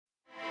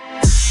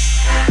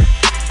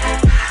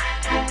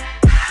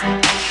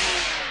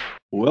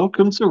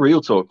Welcome to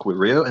Real Talk with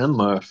Rio and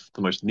Murph,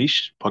 the most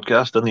niche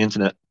podcast on the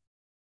internet.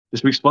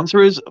 This week's sponsor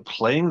is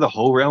Playing the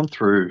Whole Round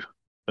Through.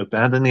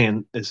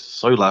 Abandoning is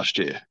so last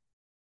year.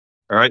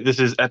 All right, this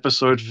is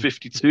episode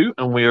 52,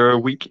 and we are a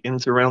week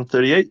into round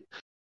 38.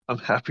 I'm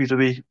happy to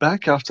be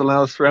back after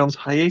last round's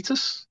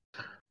hiatus.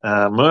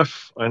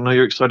 Murph, I know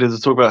you're excited to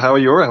talk about how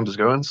your round is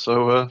going,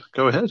 so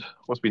go ahead.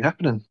 What's been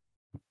happening?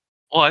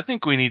 Well, I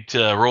think we need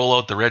to roll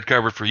out the red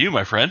carpet for you,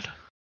 my friend.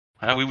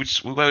 I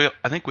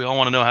think we all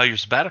want to know how your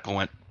sabbatical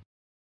went.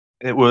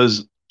 It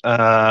was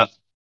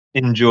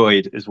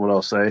enjoyed, is what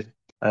I'll say.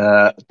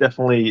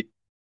 Definitely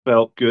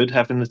felt good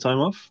having the time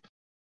off.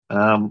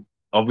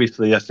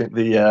 Obviously, I think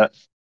the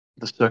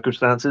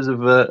circumstances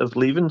of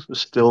leaving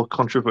was still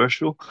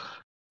controversial.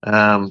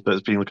 But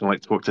it's been looking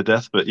like talk to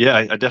death. But yeah,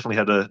 I definitely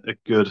had a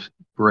good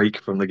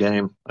break from the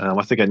game.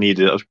 I think I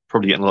needed it. I was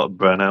probably getting a lot of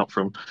burnout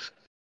from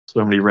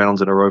so many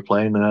rounds in a row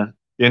playing.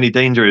 The only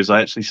danger is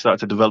I actually started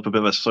to develop a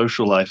bit of a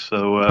social life.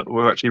 So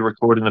we're actually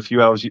recording a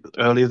few hours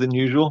earlier than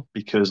usual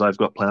because I've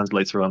got plans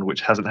later on, which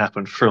hasn't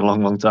happened for a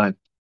long, long time.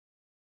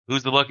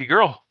 Who's the lucky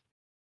girl?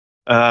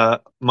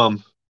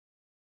 Mum.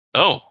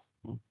 Oh,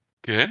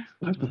 okay.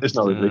 It's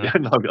not really big.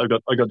 No,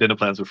 I got dinner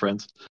plans with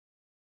friends.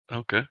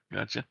 Okay,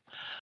 gotcha.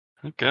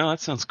 Okay, well,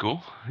 that sounds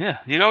cool. Yeah,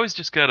 you always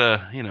just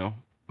gotta,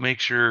 make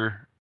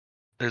sure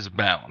there's a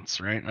balance,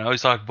 right? I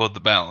always talk about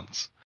the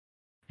balance.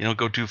 You don't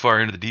go too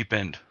far into the deep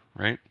end,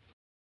 right?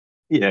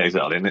 Yeah,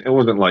 exactly. And it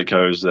wasn't like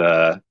I was,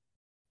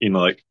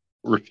 like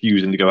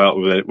refusing to go out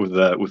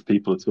with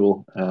people at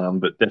all.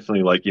 But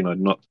definitely like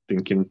not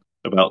thinking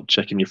about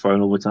checking your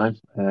phone all the time.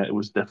 It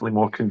was definitely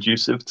more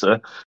conducive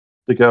to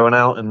going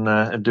out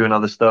and doing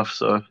other stuff.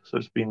 So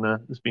it's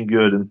been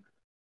good and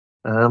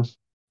um,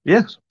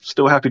 yeah,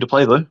 still happy to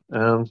play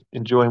though.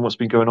 Enjoying what's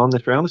been going on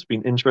this round. It's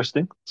been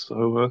interesting.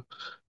 So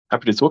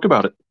happy to talk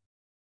about it.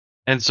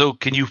 And so,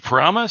 can you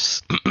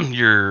promise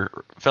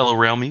your fellow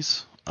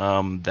realmies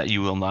that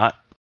you will not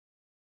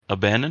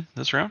abandon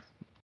this round?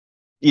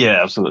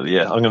 Yeah, absolutely.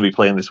 Yeah, I'm going to be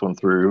playing this one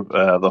through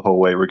the whole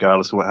way,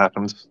 regardless of what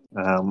happens.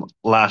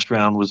 Last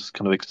round was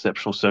kind of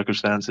exceptional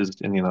circumstances,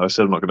 and I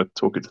said I'm not going to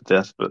talk it to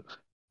death. But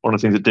one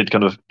of the things that did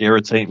kind of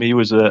irritate me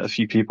was a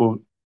few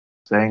people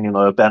saying,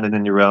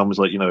 abandoning your realm was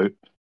like,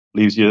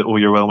 leaves all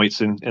your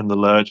realmates in the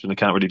lurch, and they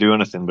can't really do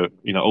anything. But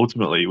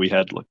ultimately, we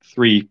had like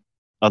three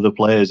other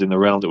players in the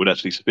round that would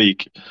actually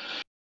speak.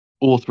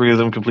 All three of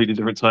them completely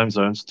different time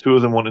zones. Two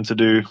of them wanting to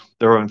do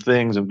their own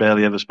things and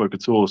barely ever spoke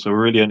at all. So we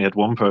really only had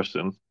one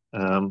person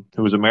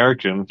who was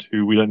American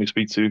who we only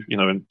speak to,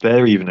 in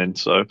their evening.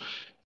 So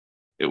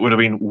it would have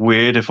been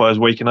weird if I was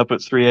waking up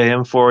at 3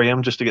 a.m., 4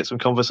 a.m. just to get some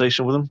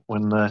conversation with them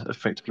when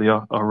effectively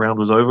our round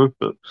was over.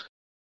 But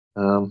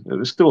it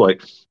was still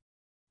like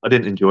I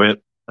didn't enjoy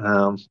it.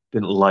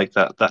 Didn't like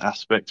that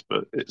aspect,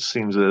 but it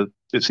seemed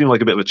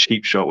like a bit of a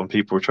cheap shot when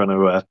people were trying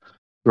to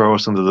throw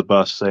us under the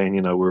bus,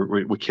 saying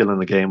we're killing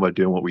the game by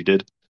doing what we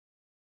did.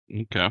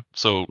 Okay,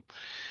 so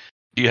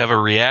do you have a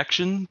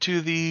reaction to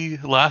the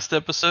last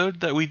episode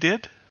that we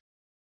did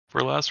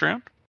for last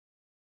round?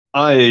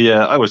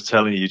 I was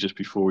telling you just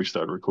before we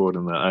started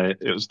recording that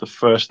it was the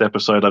first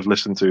episode I've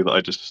listened to that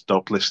I just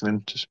stopped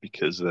listening just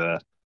because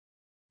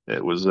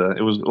it was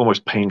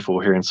almost painful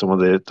hearing some of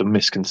the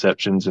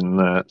misconceptions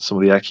and some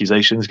of the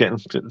accusations getting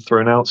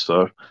thrown out.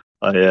 So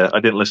I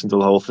didn't listen to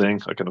the whole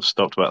thing. I kind of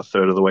stopped about a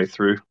third of the way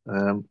through.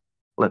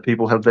 Let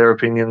people have their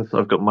opinions.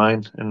 I've got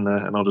mine, and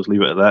I'll just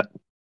leave it at that.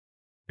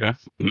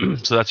 Okay,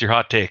 so that's your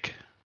hot take.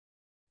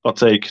 Hot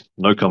take,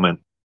 no comment.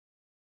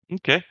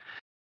 Okay,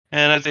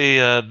 and I'd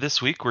say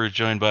this week we're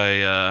joined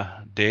by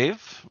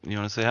Dave. You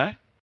want to say hi?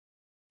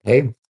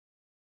 Hey.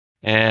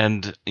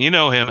 And you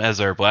know him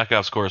as our Black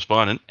Ops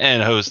correspondent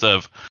and host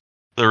of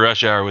the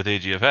Rush Hour with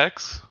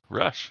AGFX,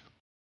 Rush.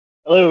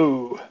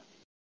 Hello.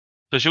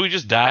 So should we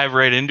just dive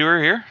right into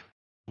her here?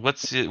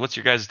 What's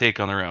your guys' take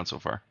on the round so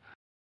far?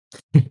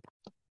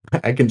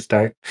 I can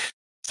start.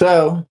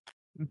 So,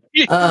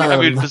 I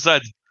mean,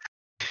 besides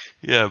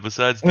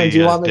the do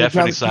you want me to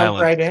deafening jump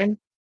silence. right in?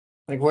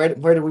 Like, where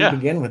do we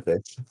begin with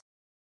this?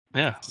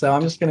 Yeah. So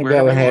I'm just going to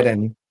go ahead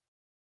and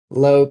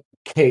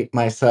locate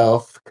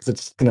myself because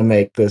it's going to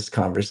make this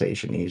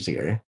conversation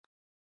easier.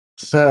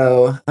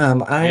 So You're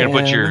gonna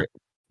put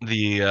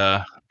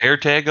the air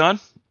tag on,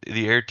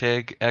 the air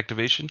tag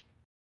activation.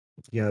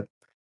 Yep.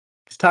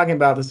 Just talking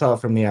about this all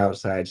from the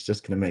outside is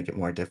just going to make it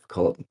more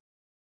difficult.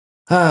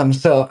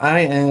 So I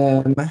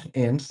am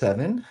in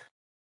 7.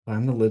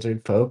 I'm the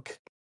lizard folk,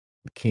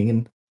 king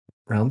in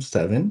realm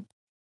 7.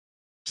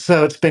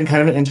 So it's been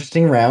kind of an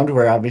interesting round.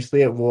 We're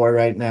obviously at war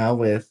right now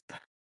with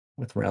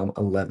realm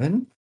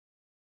 11,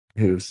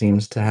 who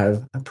seems to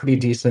have a pretty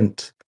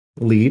decent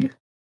lead.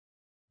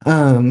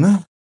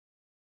 So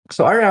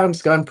our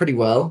round's gone pretty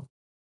well.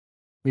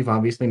 We've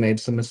obviously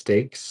made some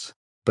mistakes,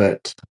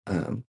 but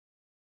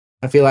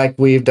I feel like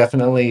we've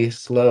definitely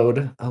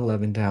slowed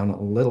 11 down a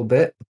little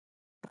bit.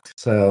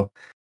 So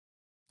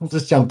we'll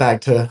just jump back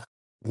to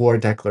war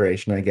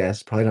declaration, I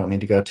guess. Probably don't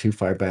need to go too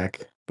far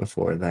back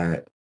before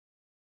that.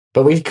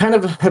 But we kind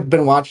of have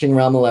been watching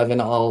Realm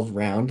 11 all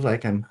round.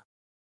 Like, I'm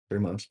sure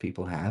most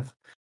people have.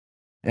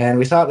 And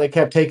we saw they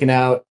kept taking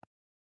out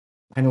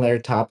kind of their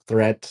top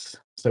threats.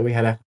 So we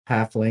had a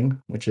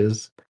halfling, which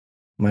is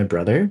my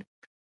brother,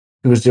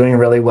 who was doing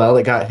really well.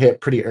 It got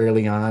hit pretty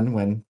early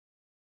on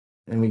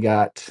and we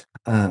got,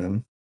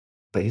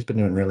 but he's been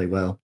doing really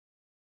well.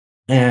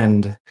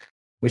 And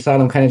we saw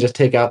them kind of just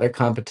take out their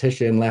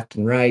competition left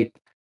and right,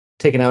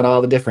 taking out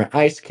all the different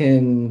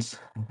icekins,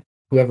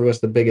 whoever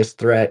was the biggest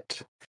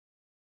threat.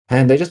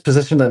 And they just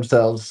positioned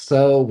themselves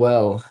so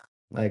well.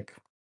 Like,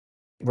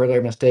 were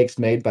there mistakes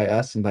made by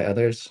us and by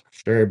others?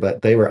 Sure,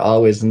 but they were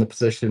always in the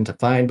position to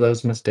find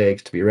those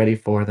mistakes, to be ready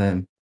for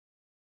them.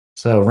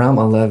 So, Realm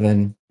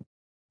 11,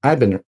 I've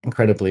been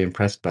incredibly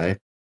impressed by.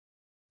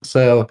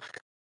 So,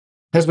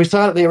 as we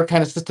saw that they were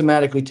kind of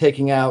systematically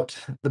taking out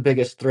the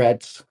biggest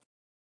threats,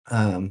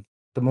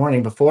 the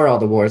morning before all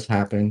the wars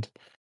happened,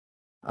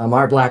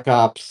 our Black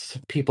Ops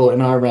people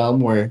in our realm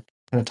were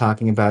kind of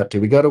talking about, do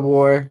we go to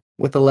war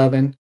with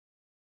 11?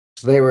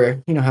 So they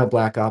were, you know how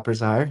Black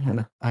Ops are,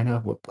 and I know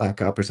what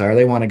Black Ops are.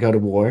 They want to go to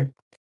war.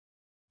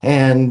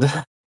 And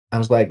I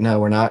was like, no,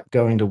 we're not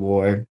going to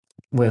war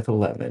with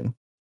 11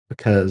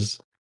 because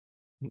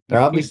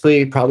they're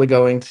obviously probably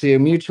going to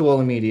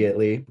mutual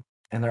immediately,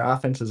 and their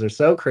offenses are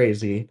so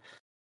crazy.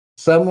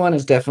 Someone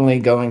is definitely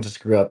going to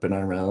screw up in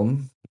our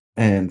realm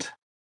and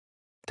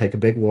take a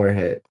big war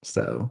hit.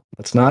 So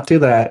let's not do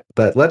that,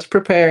 but let's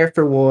prepare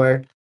for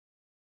war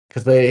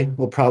because they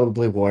will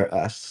probably war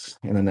us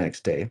in the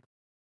next day.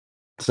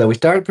 So we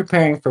started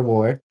preparing for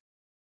war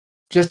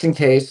just in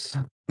case.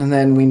 And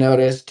then we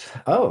noticed,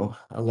 oh,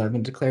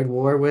 11 declared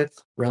war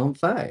with Realm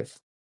 5.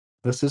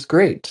 This is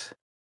great.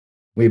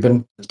 We've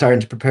been starting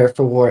to prepare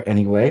for war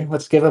anyway.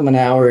 Let's give them an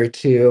hour or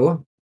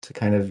two to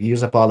kind of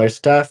use up all their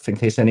stuff in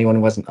case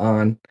anyone wasn't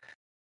on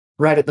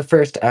right at the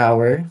first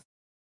hour.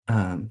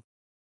 Um,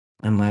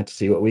 and let's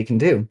see what we can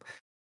do.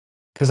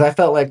 Because I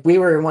felt like we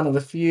were one of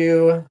the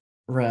few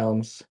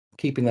realms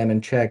keeping them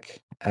in check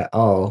at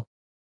all.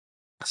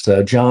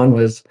 So John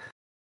was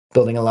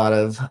building a lot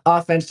of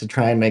offense to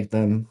try and make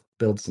them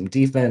build some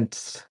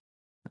defense.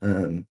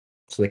 So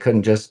they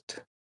couldn't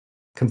just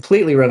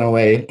completely run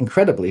away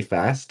incredibly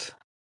fast.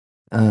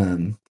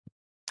 And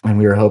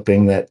we were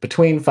hoping that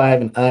between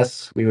 5 and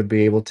us, we would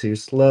be able to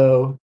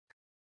slow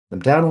them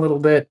down a little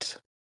bit.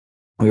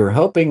 We were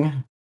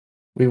hoping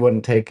we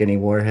wouldn't take any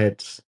war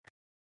hits.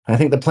 I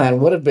think the plan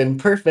would have been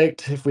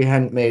perfect if we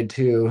hadn't made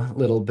 2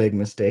 little big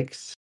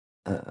mistakes.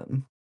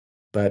 Um,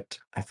 but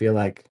I feel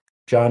like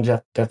John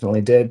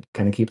definitely did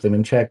kind of keep them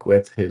in check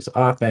with his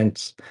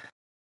offense.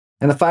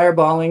 And the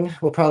fireballing,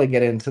 we'll probably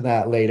get into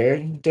that later,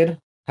 did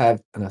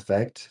have an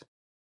effect.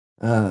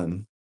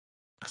 Some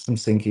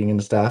sinking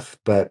and stuff.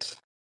 But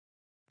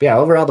yeah,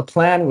 overall, the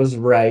plan was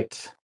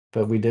right,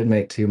 but we did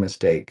make 2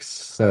 mistakes.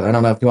 So I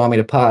don't know if you want me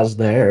to pause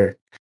there or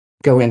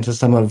go into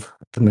some of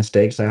the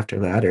mistakes after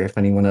that, or if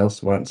anyone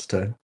else wants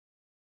to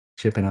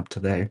chip in up to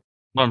there.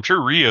 Well, I'm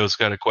sure Rio's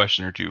got a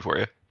question or two for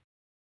you.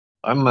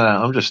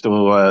 I'm just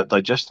still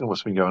digesting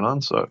what's been going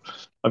on. So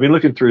I've been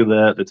looking through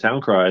the town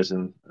cries,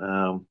 and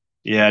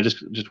yeah, I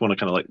just want to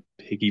kind of like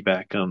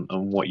piggyback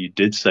on what you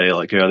did say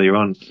like earlier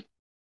on.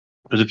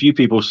 There's a few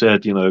people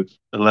said,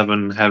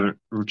 11 haven't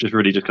just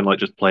really just kind of like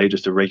just play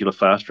just a regular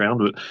fast round,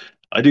 but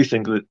I do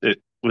think that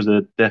it was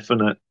a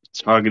definite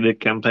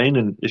targeted campaign.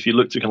 And if you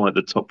look to kind of like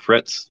the top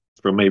threats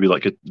from maybe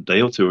like a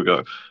day or two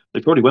ago,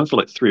 they probably went for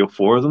like 3 or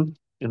 4 of them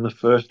in the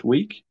first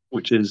week,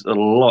 which is a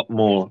lot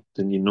more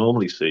than you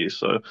normally see.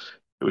 So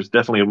it was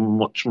definitely a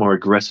much more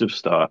aggressive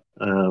start.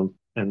 And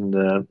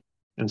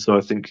so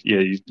I think, yeah,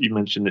 you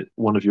mentioned it.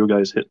 One of your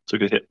guys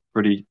took a hit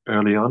pretty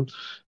early on,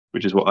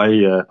 which is what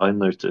I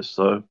noticed.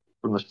 So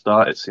from the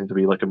start, it seemed to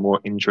be like a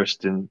more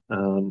interesting,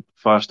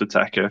 fast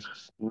attacker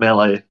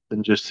melee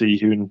than just see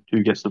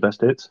who gets the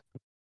best hits.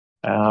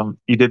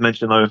 You did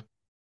mention though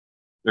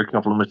there are a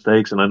couple of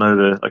mistakes, and I know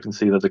that I can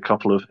see there's a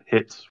couple of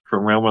hits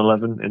from Realm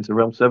 11 into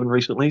Realm 7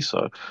 recently.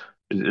 So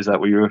is that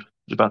what you're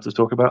about to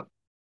talk about?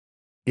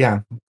 Yeah.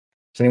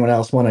 Does anyone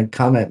else want to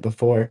comment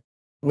before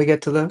we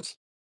get to those?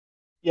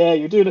 Yeah,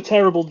 you're doing a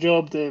terrible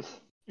job, Dave.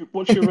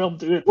 What's your realm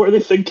doing? What are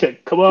they thinking?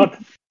 Come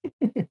on.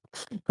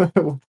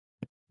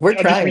 We're I'm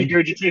just trying.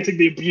 regurgitating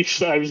the abuse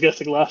that I was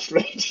getting last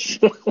round.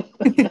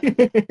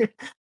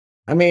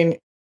 I mean,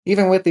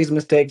 even with these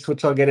mistakes,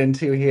 which I'll get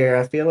into here,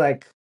 I feel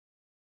like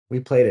we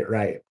played it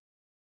right.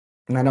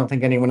 And I don't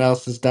think anyone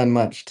else has done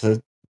much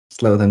to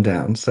slow them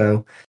down.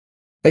 So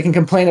they can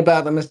complain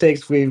about the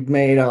mistakes we've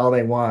made all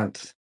they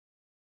want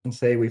and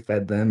say we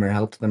fed them or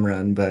helped them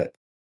run, but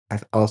I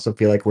also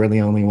feel like we're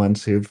the only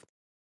ones who've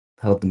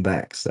held them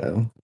back.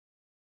 So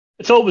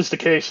It's always the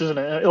case, isn't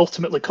it? It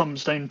ultimately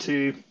comes down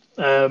to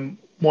 1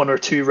 or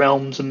 2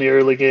 realms in the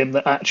early game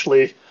that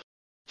actually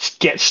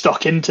get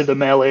stuck into the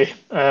melee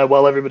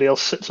while everybody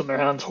else sits on their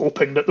hands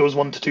hoping that those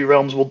 1 to 2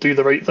 realms will do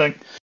the right thing.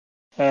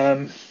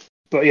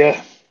 But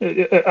yeah,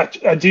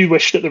 I do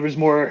wish that there was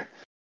more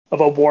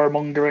of a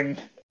warmongering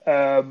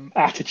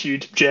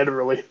attitude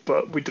generally,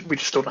 but we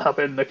just don't have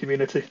it in the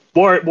community.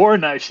 War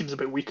now seems a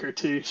bit weaker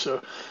too, so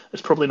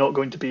it's probably not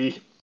going to be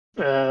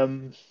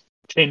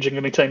changing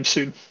anytime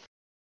soon.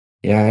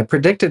 Yeah, I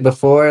predicted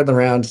before the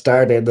round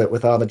started that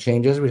with all the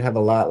changes, we'd have a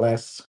lot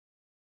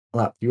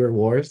fewer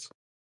wars.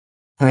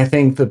 And I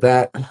think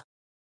that has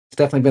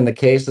definitely been the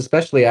case,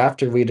 especially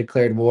after we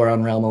declared war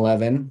on Realm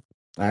 11.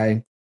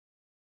 I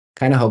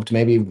kind of hoped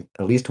maybe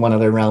at least one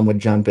other realm would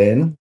jump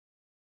in.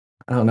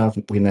 I don't know if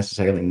we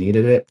necessarily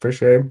needed it for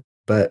sure,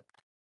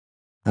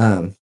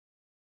 um,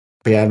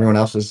 but yeah, everyone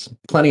else was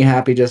plenty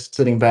happy just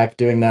sitting back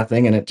doing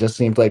nothing, and it just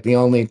seemed like the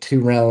only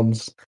two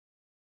realms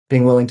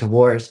being willing to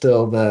war are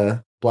still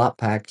the blot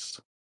packs.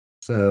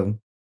 So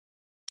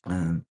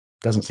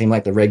doesn't seem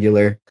like the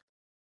regular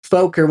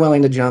folk are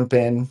willing to jump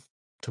in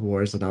to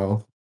wars at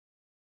all.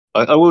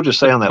 I will just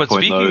say But on that but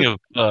point though. speaking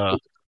of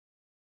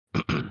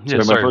yeah, Sorry, Mike.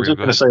 I sorry, was Rio, just go going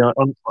to ahead. say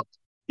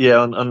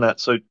on that.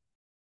 So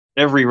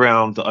every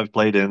round that I've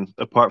played in,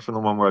 apart from the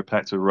one where I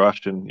packed a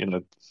rush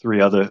and three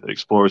other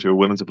explorers who were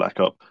willing to black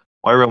up,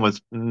 my realm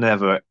has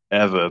never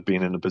ever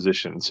been in a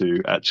position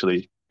to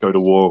actually go to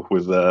war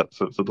with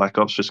for Black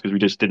Ops just because we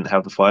just didn't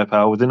have the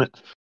firepower within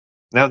it.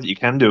 Now that you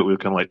can do it with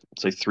kind of like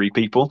say three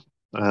people,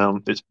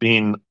 it's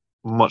been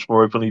much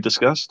more openly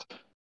discussed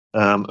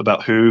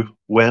about who,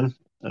 when,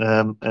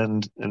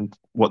 and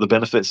what the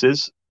benefits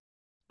is.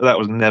 That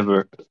was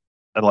never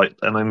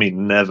and I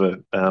mean never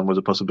was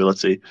a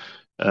possibility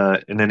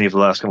in any of the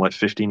last kind of like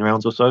 15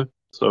 rounds or so.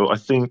 So I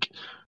think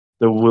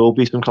there will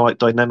be some kind of like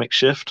dynamic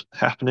shift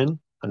happening,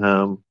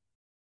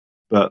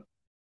 but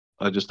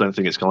I just don't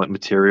think it's kind of like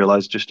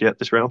materialized just yet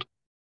this round.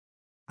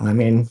 I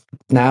mean,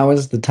 now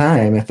is the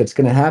time if it's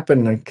going to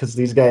happen because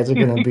these guys are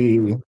going to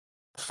be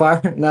far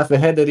enough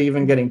ahead that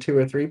even getting two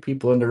or three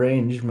people into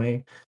range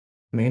may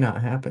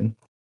not happen.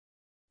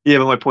 Yeah,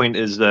 but my point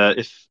is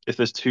if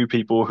there's two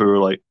people who are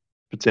like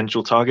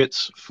potential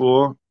targets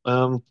for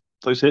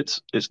those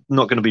hits, it's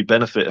not going to be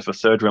benefit if a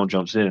third round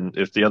jumps in.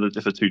 If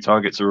the two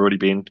targets are already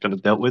being kind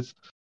of dealt with,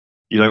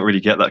 you don't really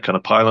get that kind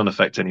of pylon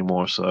effect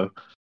anymore. So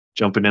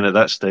jumping in at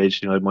that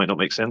stage, it might not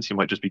make sense. You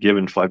might just be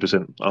given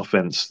 5%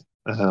 offense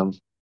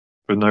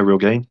with no real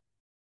gain.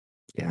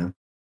 Yeah,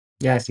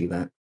 yeah, I see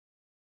that.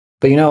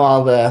 But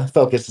all the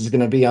focus is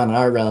going to be on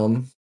our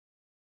realm,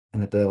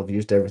 and that they'll have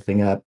used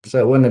everything up, so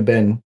it wouldn't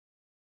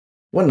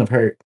have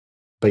hurt.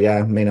 But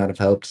yeah, may not have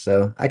helped.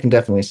 So I can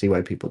definitely see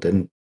why people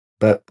didn't.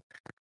 But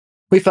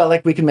we felt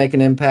like we can make an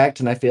impact,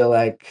 and I feel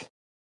like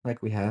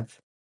we have.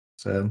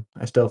 So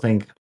I still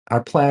think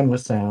our plan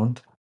was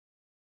sound,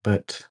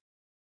 but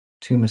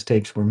two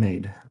mistakes were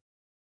made.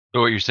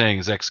 So what you're saying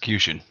is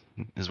execution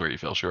is where you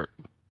fell short.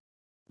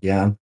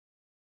 Yeah,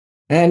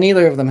 and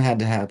neither of them had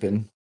to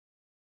happen.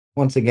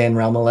 Once again,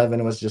 Realm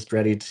 11 was just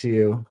ready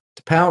to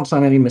pounce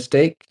on any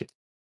mistake.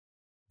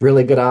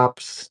 Really good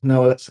ops,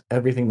 know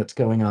everything that's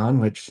going on,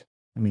 which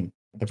I mean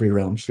every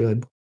realm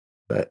should.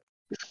 But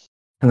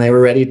and they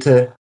were ready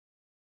to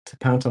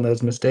pounce on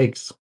those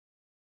mistakes.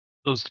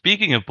 So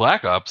speaking of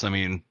Black Ops, I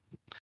mean,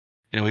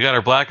 we got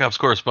our Black Ops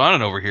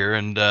correspondent over here,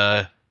 and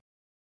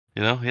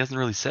he hasn't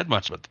really said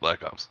much about the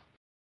Black Ops.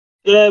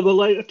 Yeah,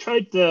 well, I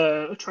tried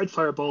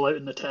Fireball out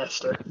in the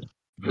tester,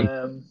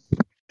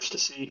 just to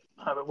see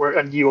how it worked,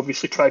 and you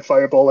obviously tried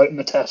Fireball out in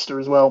the tester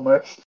as well,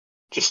 Murph,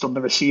 just on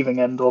the receiving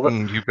end of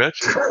it. You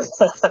betcha.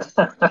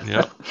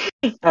 Yeah.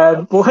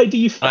 Well, how do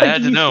you I had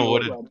do to you know feel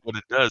what it, it Rob? what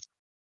it does.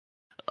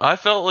 I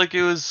felt like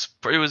it was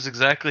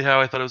exactly how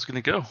I thought it was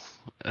going to go,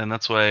 and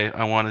that's why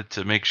I wanted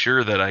to make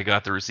sure that I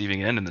got the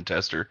receiving end in the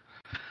tester,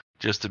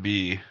 just to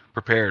be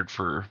prepared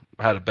for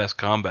how to best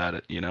combat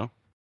it. Yeah.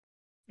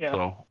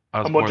 So I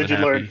was And what more did than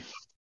you learn? happy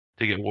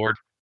to get Ward.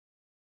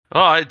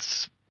 Oh,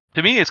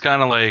 to me, it's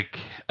kind of like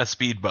a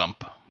speed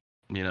bump.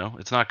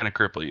 It's not going to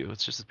cripple you.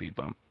 It's just a speed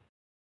bump.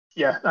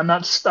 Yeah, and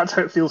that's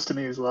how it feels to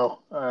me as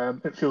well.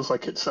 It feels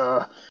like it's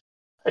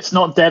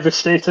not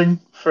devastating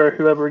for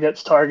whoever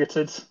gets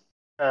targeted.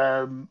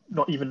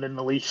 Not even in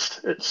the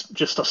least. It's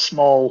just a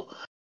small,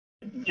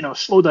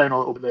 slow down a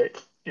little bit.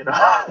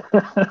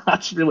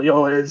 That's really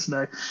all it is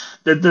now.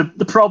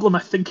 The problem I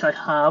think I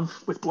have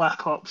with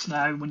Black Ops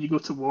now when you go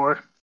to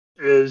war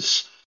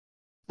is,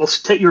 well,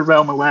 take your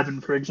Realm 11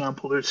 for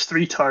example. There's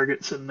three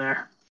targets in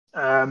there.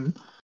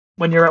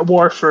 When you're at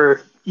war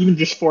for even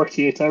just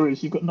 48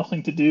 hours, you've got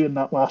nothing to do in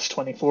that last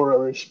 24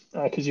 hours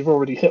because you've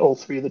already hit all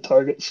three of the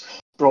targets,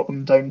 brought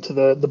them down to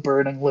the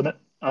burning limit,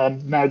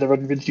 and now they're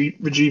in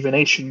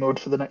rejuvenation mode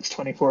for the next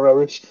 24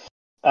 hours.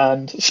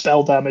 And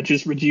spell damage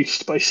is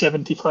reduced by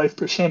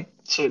 75%.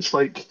 So it's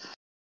like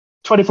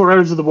 24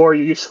 hours of the war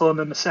you're useful, and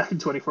then the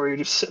second 24 you're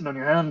just sitting on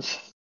your hands.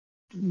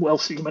 What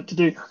else are you meant to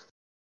do?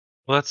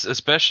 Well, that's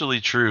especially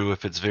true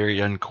if it's very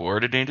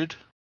uncoordinated,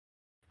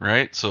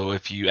 right? So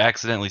if you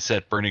accidentally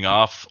set burning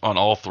off on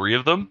all three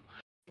of them,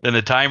 then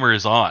the timer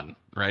is on,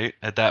 right?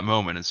 At that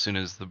moment, as soon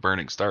as the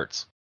burning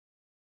starts.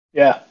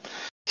 Yeah.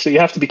 So you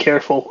have to be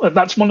careful. And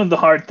that's one of the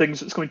hard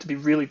things that's going to be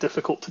really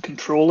difficult to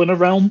control in a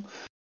realm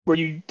where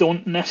you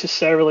don't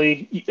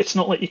necessarily. It's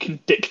not like you can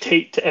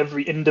dictate to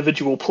every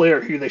individual player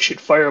who they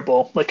should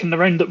fireball. Like in the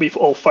round that we've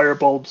all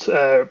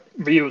fireballed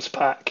Rio's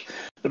pack,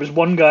 there was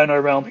one guy in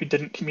our realm who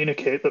didn't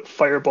communicate that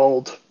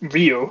fireballed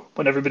Rio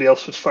when everybody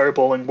else was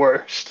fireballing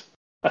worst.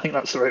 I think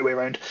that's the right way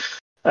around.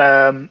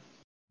 And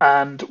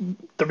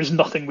there was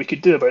nothing we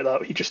could do about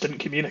that. He just didn't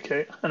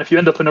communicate. And if you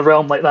end up in a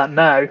realm like that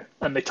now,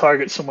 and they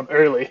target someone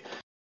early,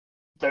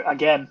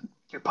 again,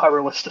 you're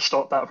powerless to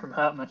stop that from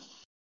happening.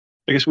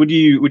 I guess would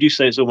you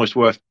say it's almost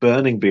worth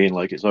burning being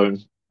like its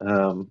own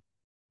kind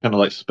of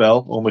like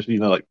spell, almost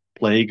like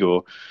plague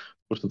or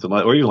something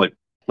like, or even like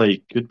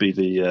plague could be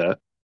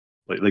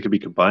like they could be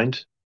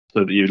combined,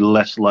 so that you're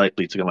less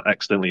likely to kind of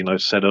accidentally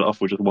set it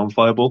off with just one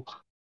fireball.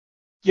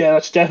 Yeah,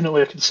 that's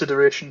definitely a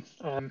consideration.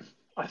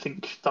 I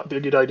think that'd be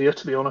a good idea,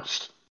 to be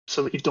honest,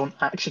 so that you don't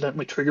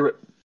accidentally trigger it.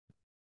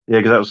 Yeah,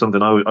 because that was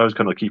something I was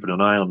kind of keeping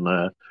an eye on.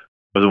 I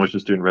was almost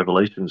just doing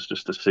revelations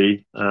just to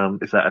see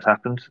if that had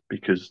happened,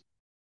 because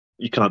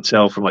you can't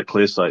tell from like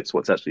clear sights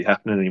what's actually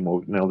happening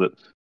anymore now that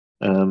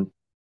um,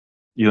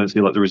 you don't see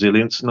like the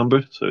resilience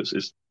number, so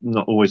it's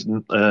not always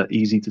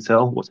easy to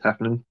tell what's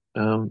happening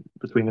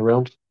between the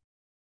realms.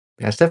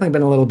 Yeah, it's definitely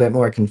been a little bit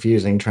more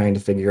confusing trying to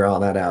figure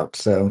all that out.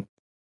 So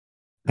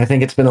I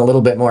think it's been a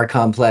little bit more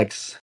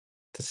complex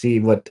to see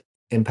what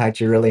impact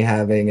you're really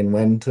having and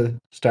when to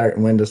start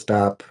and when to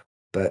stop.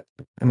 But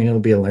I mean, it'll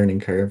be a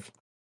learning curve.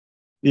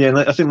 Yeah, and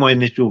I think my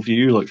initial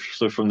view, like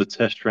so from the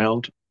test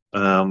round,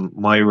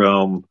 my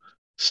realm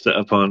set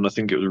upon I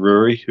think it was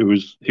Rory he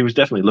was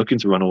definitely looking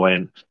to run away,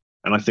 and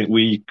I think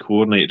we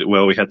coordinated it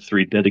well. We had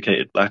three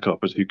dedicated black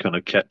ops who kind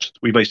of kept.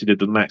 We basically did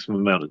the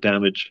maximum amount of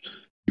damage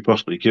we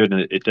possibly could,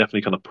 and it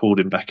definitely kind of pulled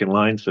him back in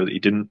line so that he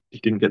didn't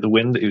get the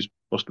win that he was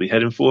possibly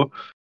heading for.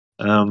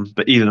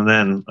 But even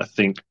then, I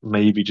think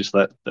maybe just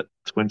that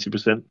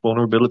 20%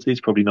 vulnerability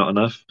is probably not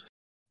enough.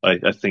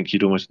 I think you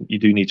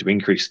do need to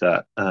increase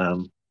that,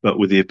 but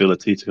with the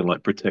ability to kind of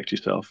like protect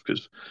yourself.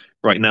 Because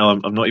right now,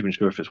 I'm not even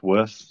sure if it's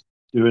worth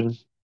doing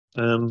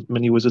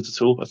mini wizards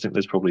at all. I think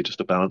there's probably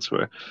just a balance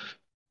where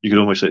you could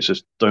almost say it's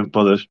just don't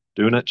bother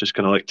doing it. Just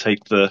kind of like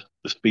take the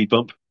speed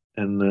bump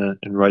and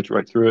ride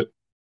right through it.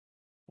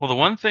 Well, the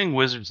one thing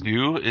wizards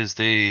do is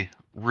they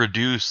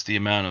reduce the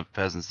amount of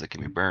peasants that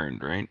can be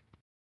burned, right?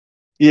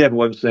 Yeah, but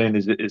what I'm saying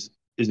is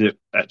it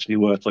actually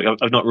worth? Like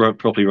I've not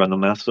properly run the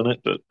maths on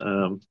it, but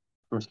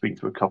from speaking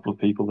to a couple of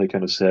people, they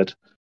kind of said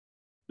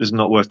it's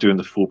not worth doing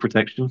the full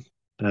protection.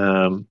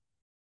 Um,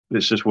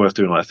 it's just worth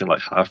doing like I think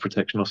like half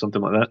protection or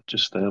something like that.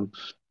 Just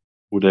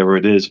whatever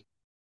it is.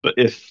 But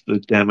if the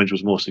damage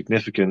was more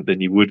significant, then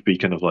you would be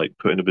kind of like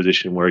put in a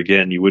position where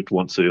again you would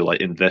want to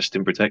like invest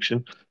in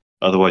protection.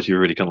 Otherwise, you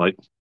really kind of like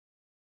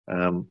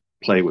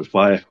play with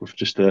fire with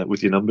just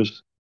with your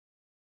numbers.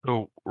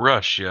 So,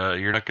 Rush,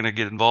 you're not going to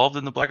get involved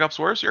in the Black Ops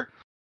Wars here?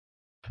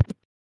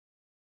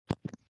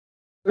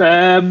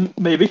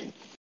 Maybe. Do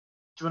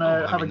you want to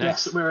that'd have be a nice.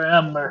 guess at where I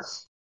am there?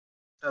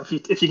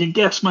 If you can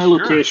guess my Sure.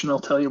 location, I'll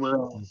tell you where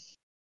I am.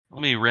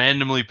 Let me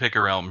randomly pick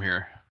a realm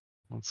here.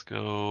 Let's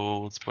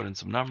go. Let's put in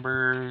some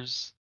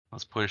numbers.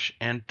 Let's push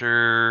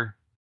enter.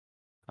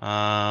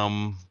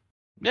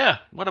 Yeah.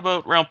 What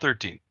about realm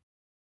 13?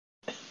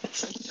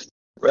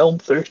 Realm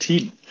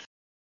 13.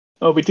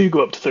 Oh, we do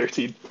go up to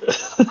 13.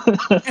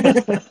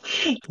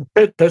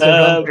 There's a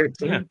realm Um,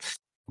 13.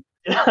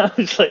 Yeah, I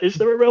was like, is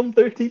there a realm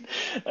 13?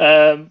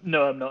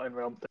 No, I'm not in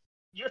realm 13.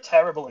 You're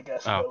terrible at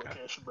guessing my Okay.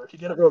 location, but you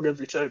get it wrong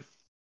every time.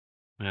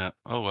 Yeah.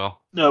 Oh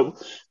well. No.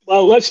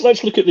 Well, let's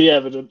look at the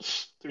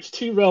evidence. There's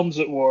two realms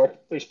at war.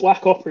 There's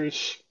Black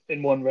Oppers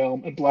in one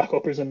realm and Black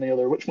Oppers in the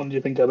other. Which one do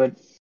you think I'm in?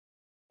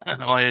 I don't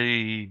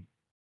know.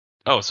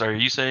 Oh, sorry. Are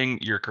you saying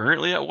you're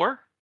currently at war?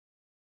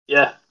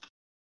 Yeah.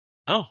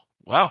 Oh,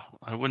 wow.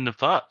 I wouldn't have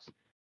thought.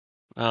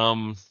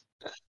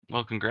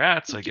 Well,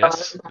 congrats, I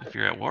guess, if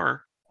you're at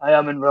war. I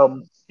am in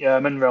realm. Yeah,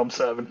 I'm in realm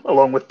 7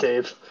 along with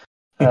Dave.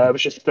 I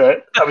was just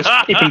I was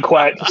keeping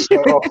quiet to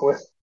start off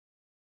with,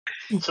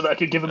 so that I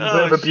could give him a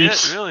bit of abuse.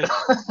 Shit, really?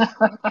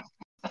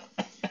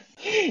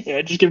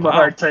 Yeah, just give him a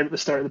hard time at the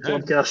start of the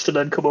Okay. podcast, and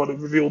then come on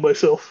and reveal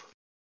myself.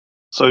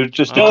 So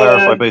just to Oh,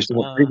 clarify, based on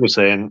what uh, people were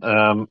saying,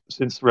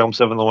 since Realm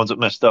 7 are the ones that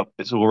messed up,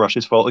 it's all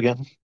Rush's fault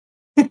again.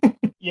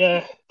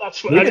 Yeah,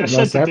 that's what We I didn't said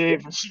mess to up.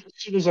 Dave. As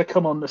soon as I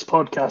come on this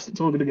podcast, it's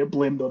all going to get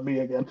blamed on me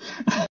again.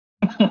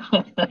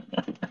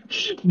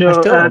 No, I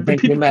still don't the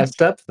think we people.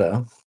 messed up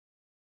though.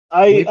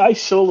 I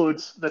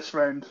soloed this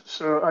round,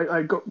 so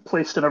I got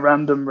placed in a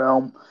random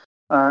realm.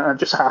 And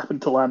just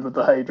happened to land with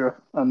the Hydra,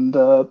 and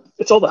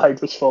it's all the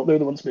Hydra's fault. They're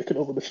the ones making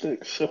all the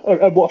mistakes. So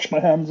I washed my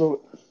hands of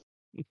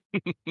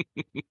it.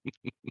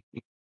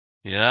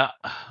 Yeah.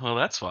 Well,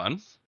 that's fun.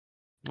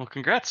 Well,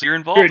 congrats. You're Poor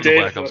involved in the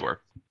Dave, Black Ops though.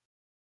 War.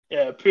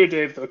 Yeah, poor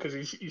Dave though, because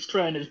he's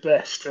trying his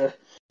best to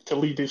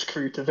lead his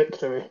crew to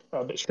victory,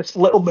 and it's just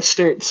little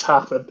mistakes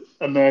happen,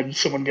 and then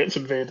someone gets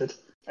invaded,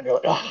 and you're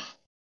like, ah,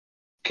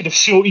 could have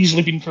so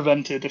easily been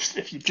prevented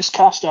if you just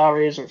cast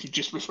arrays or if you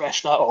just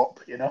refreshed that up,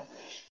 you know,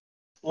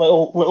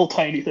 little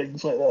tiny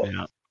things like that.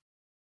 Yeah.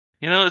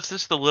 You know, it's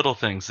just the little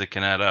things that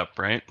can add up,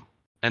 right?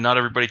 And not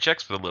everybody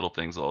checks for the little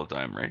things all the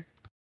time, right?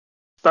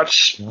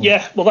 That's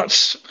well,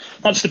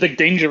 that's the big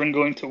danger in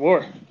going to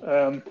war.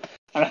 And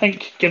I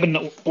think, given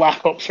that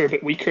Black Ops are a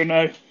bit weaker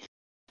now,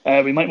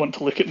 we might want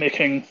to look at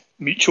making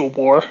mutual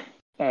war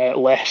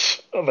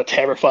less of a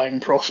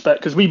terrifying prospect,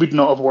 because we would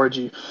not have warred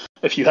you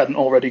if you hadn't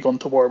already gone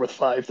to war with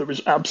 5. There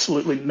was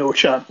absolutely no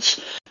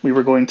chance we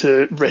were going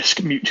to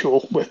risk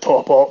mutual with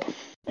top op.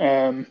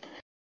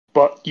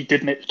 But you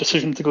did make the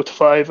decision to go to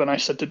 5, and I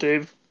said to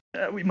Dave,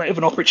 we might have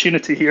an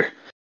opportunity here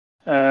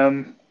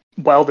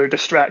while they're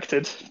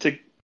distracted to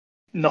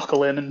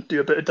knuckle in and do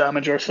a bit of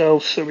damage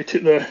ourselves. So we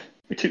took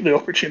the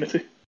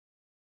opportunity.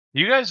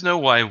 You guys know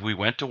why we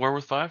went to war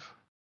with 5?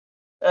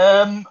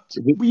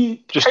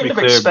 We Just to kind be of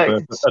clear,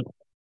 expected.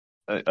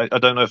 I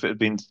don't know if it had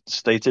been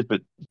stated,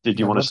 but did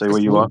you Yeah, want to what's say this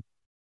where you are?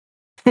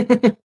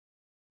 mean?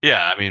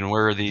 Yeah, I mean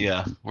we're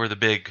the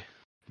big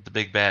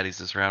baddies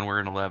this round. We're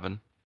in 11,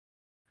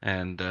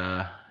 and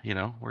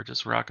we're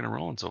just rocking and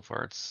rolling so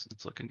far. It's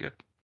looking good.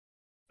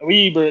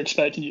 We were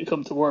expecting you to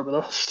come to war with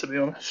us, to be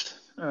honest.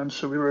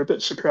 So we were a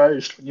bit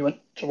surprised when you went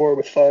to war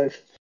with 5.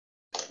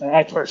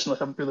 I personally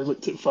haven't really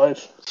looked at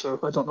 5, so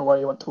I don't know why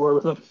you went to war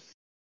with them.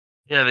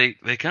 Yeah,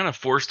 they kind of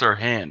forced our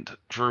hand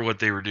for what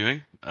they were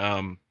doing.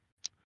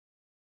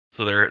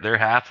 So their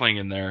halfling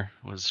in there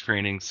was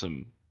training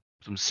some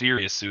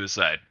serious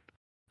suicide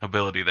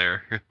ability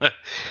there.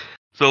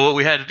 So what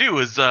we had to do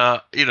was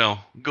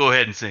go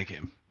ahead and sink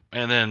him.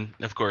 And then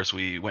of course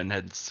we went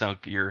ahead and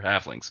sunk your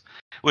halflings,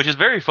 which is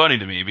very funny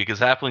to me because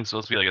halfling's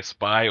supposed to be like a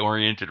spy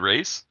oriented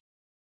race.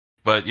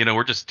 But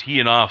we're just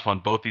teeing off on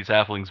both these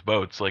halflings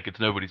boats like it's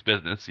nobody's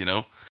business,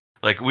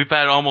 Like we've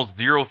had almost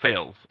 0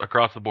 fails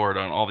across the board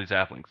on all these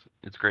halflings.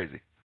 It's crazy.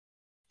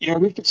 Yeah,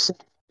 we could see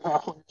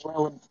halfling as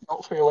well and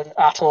not failing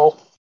at all.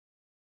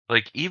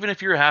 Like, even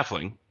if you're a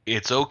halfling,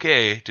 it's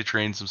okay to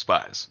train some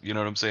spies. You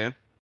know what I'm saying?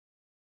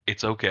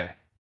 It's okay.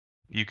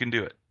 You can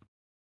do it.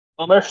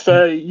 Well, Murph,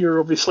 you're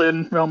obviously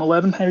in Realm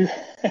 11. How?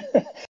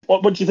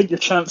 What do you think your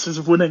chances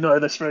of winning are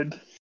this round?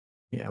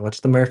 Yeah,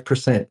 what's the Murph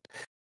percent?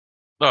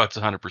 Oh, it's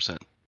 100%.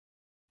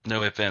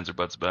 No ifs, ands, or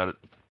buts about it.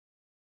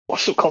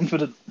 What's so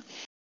confident?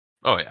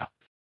 Oh yeah,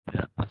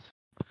 yeah.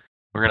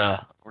 We're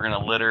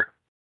gonna litter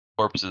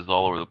corpses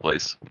all over the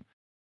place,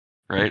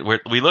 right?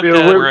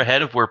 We're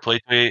ahead of where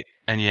Playtoy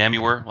and Yami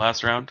were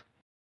last round.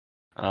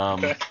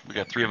 Okay. We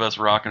got 3 of us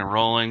rocking and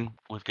rolling.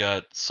 We've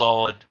got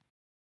solid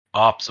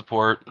op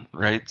support,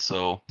 right?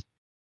 So,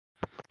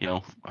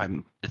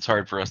 it's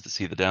hard for us to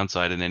see the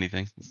downside in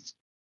anything.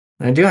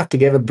 I do have to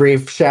give a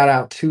brief shout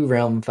out to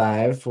Realm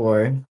 5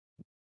 for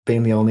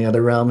being the only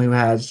other realm who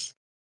has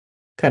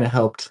kind of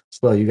helped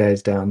slow you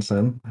guys down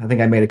some. I think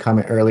I made a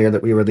comment earlier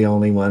that we were the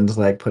only ones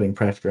like putting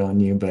pressure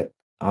on you, but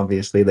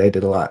obviously they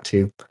did a lot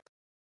too.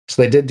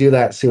 So they did do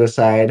that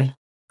suicide,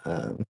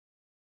 and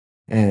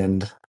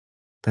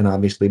then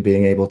obviously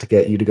being able to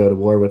get you to go to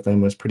war with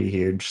them was pretty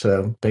huge.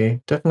 So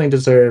they definitely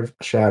deserve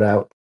a shout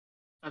out.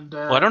 And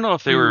Well, I don't know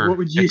if they were what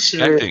would you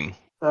expecting.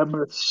 say?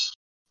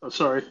 Oh,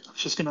 sorry, I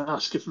was just going to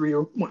ask if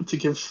Rio wanted to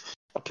give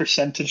a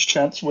percentage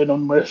chance win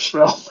on Murph's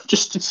realm,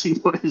 just to see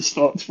what his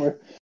thoughts were.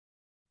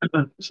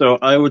 So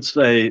I would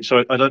say,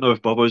 so I don't know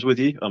if Bobo's with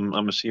you.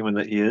 I'm assuming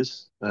that he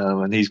is,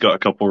 and he's got a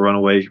couple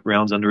runaway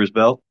rounds under his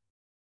belt.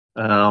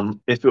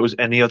 If it was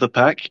any other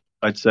pack,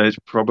 I'd say it's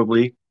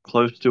probably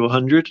close to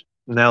 100.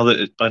 Now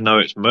that I know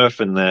it's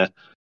Murph in there,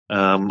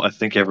 I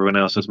think everyone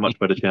else has much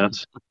better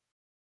chance.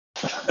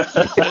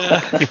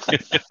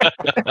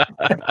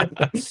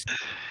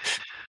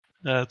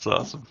 That's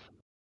awesome.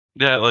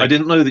 Yeah, I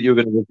didn't know that you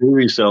were going to reveal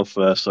yourself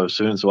so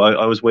soon, so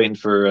I was waiting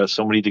for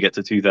somebody to get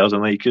to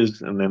 2,000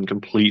 acres and then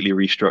completely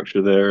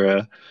restructure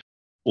their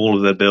all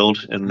of their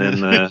build, and then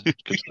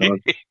just kind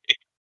of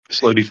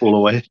slowly fall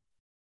away.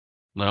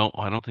 No,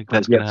 I don't think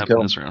that's That's going yet to to happen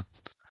come. this round.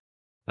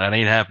 That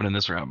ain't happening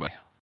this round, boy.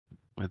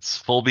 It's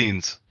full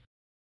beans.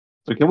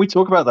 So can we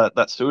talk about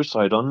that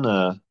suicide on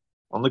the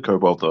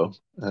Cobalt though?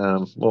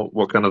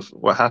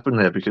 What happened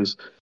there? Because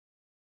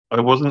I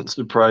wasn't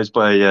surprised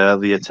by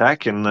the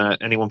attack, and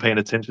anyone paying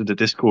attention to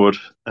Discord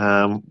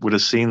would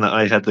have seen that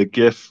I had the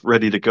GIF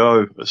ready to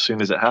go as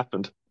soon as it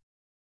happened.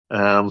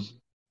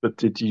 But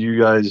did you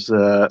guys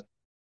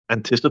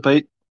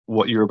anticipate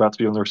what you're about to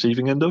be on the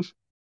receiving end of?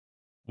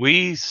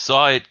 We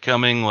saw it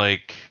coming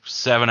like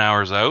 7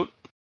 hours out.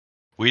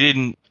 We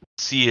didn't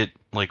see it,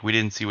 like, we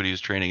didn't see what he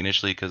was training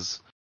initially because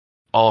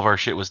all of our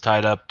shit was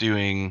tied up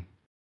doing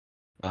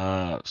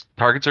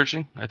target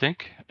searching, I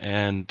think,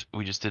 and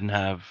we just didn't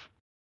have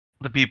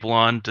the people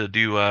on to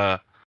do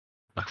a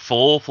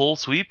full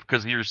sweep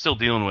because you were still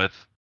dealing with,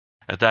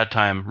 at that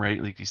time,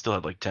 right? Like, you still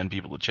had like 10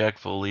 people to check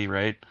fully,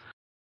 right?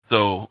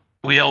 So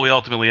we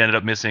ultimately ended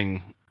up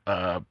missing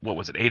what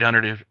was it,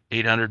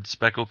 800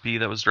 spec OP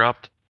that was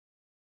dropped.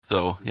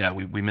 So yeah,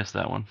 we missed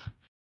that one.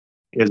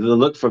 Yeah, the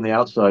look from the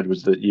outside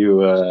was that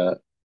you.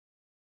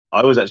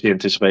 I was actually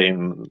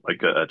anticipating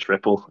like a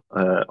triple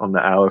on the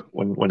hour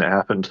when it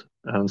happened,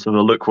 and so the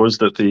look was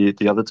that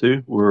the other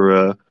two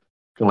were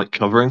kind of like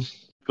covering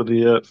for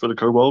the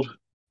kobold,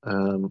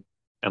 and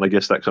I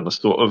guess that kind of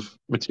sort of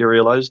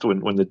materialized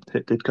when the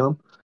hit did come.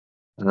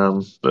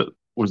 But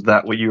was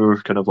that what you were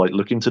kind of like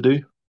looking to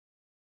do?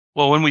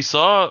 Well, when we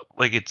saw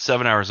like it's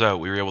 7 hours out,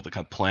 we were able to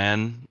kind of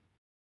plan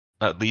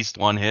at least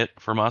one hit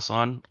from us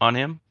on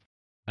him.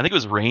 I think it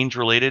was range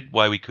related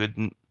why we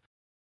couldn't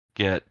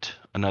get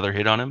another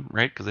hit on him,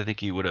 right? Because I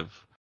think he would have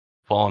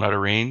fallen out of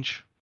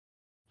range,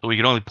 so we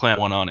could only plant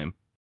one on him.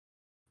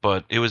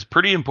 But it was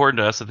pretty important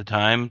to us at the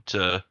time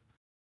to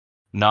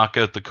knock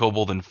out the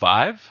kobold in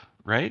 5,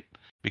 right?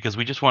 Because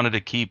we just wanted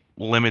to keep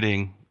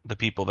limiting the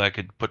people that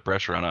could put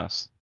pressure on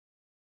us.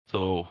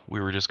 So we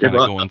were just Yeah, kind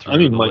of but going I through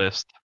mean, the like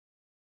list.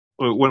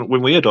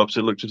 when we adopted,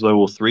 it looked as though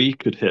all 3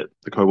 could hit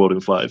the kobold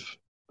in 5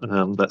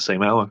 that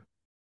same hour.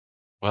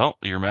 Well,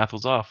 your math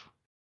was off.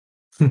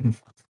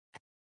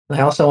 I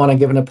also want to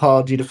give an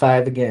apology to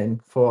Five again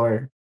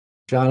for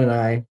John and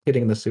I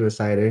hitting the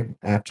suicider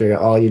after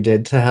all you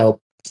did to help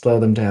slow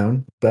them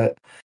down. But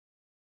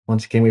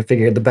once again, we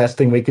figured the best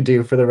thing we could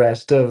do for the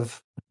rest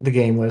of the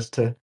game was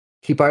to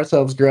keep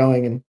ourselves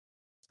growing and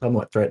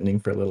somewhat threatening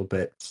for a little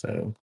bit.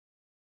 So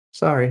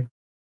sorry.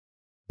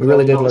 We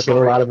really did Not look at a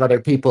sorry. lot of other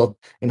people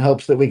in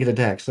hopes that we could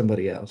attack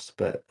somebody else,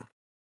 but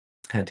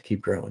had to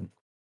keep growing.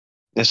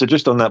 Yeah, so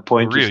just on that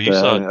point, Rio, just you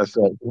saw I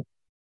felt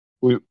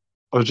we.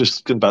 I was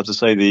just about to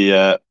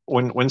say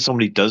when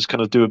somebody does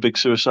kind of do a big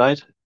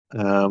suicide,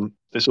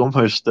 it's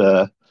almost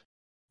yeah,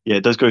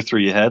 it does go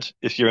through your head.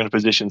 If you're in a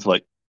position to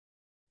like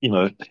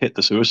hit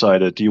the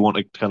suicider, do you want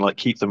to kind of like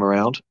keep them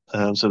around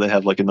so they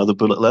have like another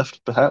bullet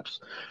left, perhaps,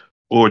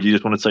 or do you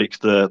just want to take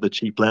the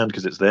cheap land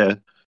because it's there?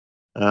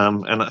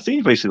 And I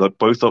think basically like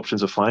both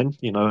options are fine.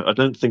 I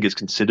don't think it's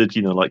considered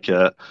like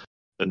a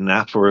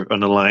nap or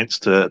an alliance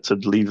to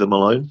leave them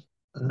alone.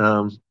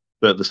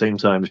 But at the same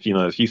time,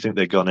 if you think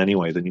they're gone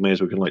anyway, then you may as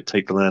well can like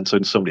take the land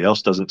so somebody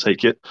else doesn't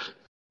take it.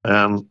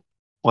 Um,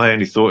 my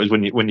only thought is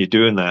when you're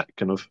doing that,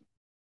 kind of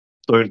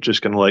don't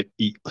just kind of like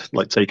eat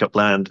like take up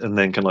land and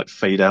then kind of like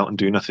fade out and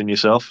do nothing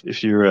yourself.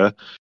 If you're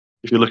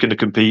looking to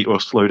compete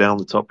or slow down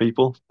the top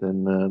people,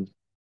 then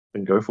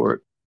go for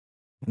it.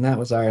 And that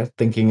was our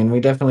thinking. And we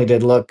definitely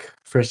did look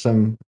for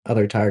some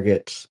other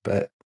targets,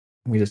 but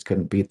we just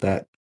couldn't beat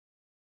that.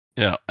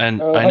 Yeah,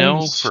 and I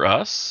know for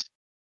us,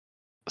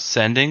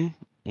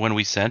 when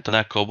we sent on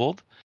that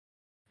kobold,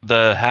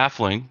 the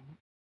halfling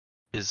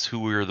is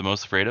who we were the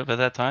most afraid of at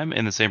that time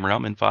in the same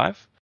realm in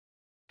 5.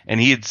 And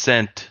he had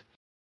sent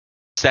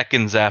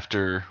seconds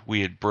after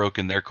we had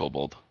broken their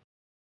kobold.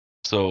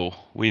 So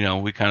we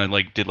kind of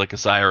like did like a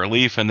sigh of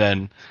relief, and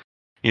then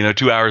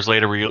 2 hours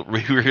later we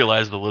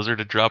realized the lizard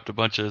had dropped a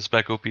bunch of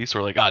spec OP. So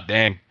we're like, ah,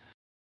 dang,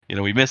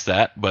 we missed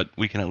that, but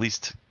we can at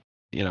least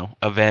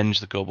avenge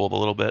the kobold a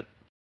little bit.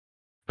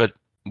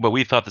 But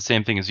we thought the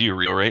same thing as you,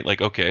 Rio, right? Like,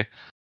 okay,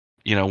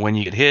 when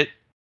you get hit,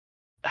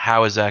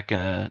 how is that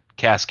gonna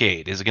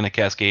cascade? Is it gonna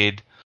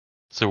cascade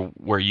so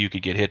where you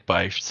could get hit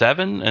by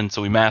 7? And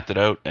so we mathed it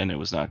out, and it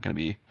was not gonna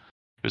be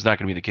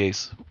the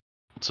case.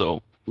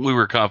 So we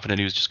were confident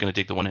he was just gonna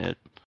take the one hit.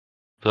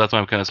 So that's why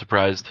I'm kind of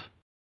surprised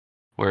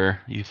where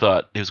you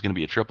thought it was gonna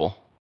be a triple.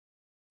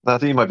 I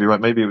think you might be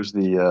right. Maybe it was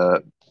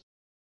the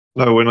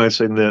no. When I was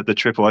saying the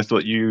triple, I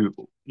thought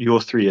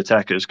your 3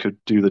 attackers could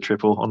do the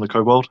triple on the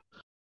kobold.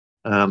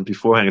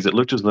 Beforehand, because it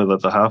looked as though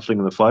that the halfling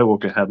and the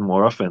firewalker had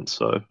more offense.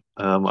 So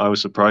I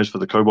was surprised for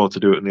the kobold to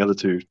do it and the other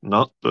 2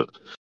 not. But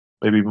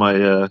maybe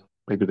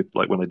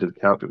like when I did the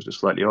calc, it was just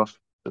slightly off.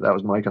 But that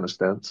was my kind of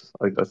stance.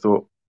 I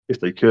thought if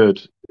they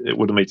could, it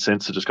would have made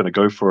sense to just kind of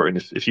go for it.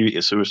 And if you eat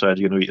a suicide,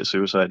 you're going to eat a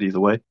suicide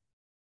either way.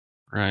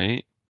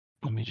 Right.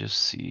 Let me just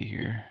see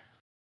here.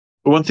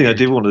 But one thing I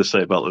did want to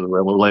say about the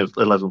realm of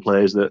 11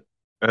 players that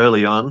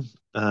early on,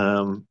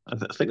 I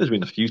think there's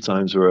been a few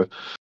times where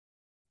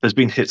there's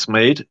been hits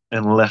made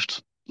and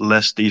left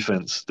less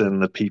defense than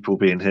the people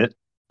being hit,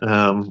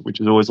 which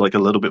is always like a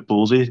little bit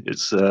ballsy.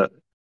 It's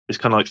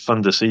kind of like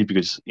fun to see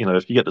because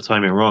if you get the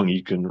timing wrong,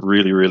 you can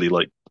really really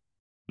like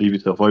leave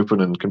yourself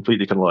open and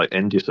completely kind of like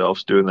end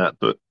yourselves doing that.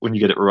 But when you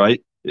get it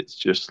right, it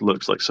just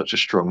looks like such a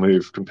strong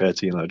move compared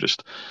to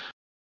just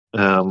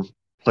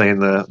playing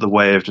the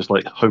way of just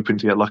like hoping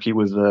to get lucky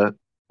with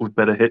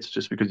better hits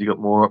just because you got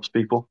more ops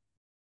people.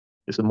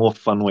 It's a more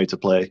fun way to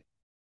play.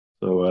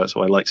 So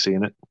I like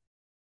seeing it.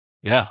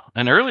 Yeah,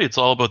 and early it's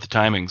all about the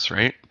timings,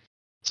 right?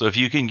 So if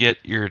you can get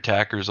your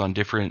attackers on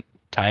different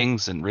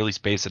timings and really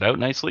space it out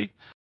nicely,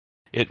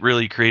 it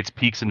really creates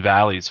peaks and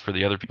valleys for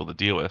the other people to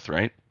deal with,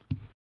 right?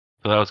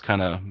 So that was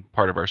kind of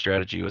part of our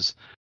strategy, was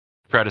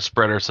try to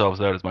spread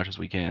ourselves out as much as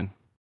we can.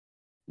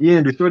 Yeah,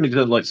 and to throw an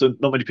example, like so,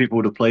 not many people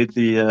would have played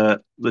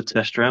the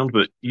test round,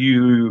 but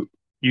you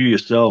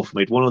yourself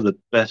made one of the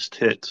best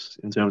hits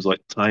in terms of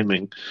like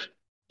timing,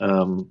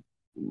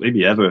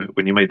 maybe ever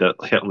when you made that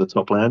hit on the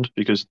top land.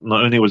 Because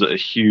not only was it a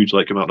huge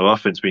like amount of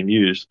offense being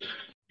used,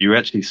 you were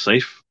actually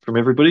safe from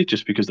everybody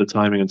just because the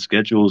timing and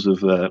schedules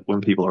of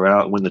when people are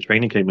out and when the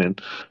training came in,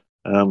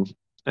 um,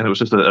 and it was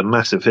just a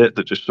massive hit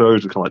that just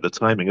shows kind of like the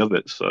timing of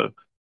it. So.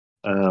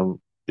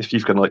 If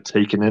you've kind of like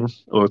taken in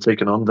or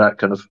taken on that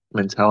kind of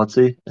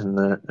mentality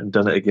and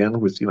done it again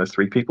with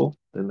 3 people,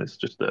 then it's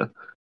just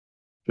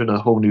been a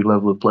whole new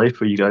level of play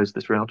for you guys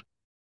this round.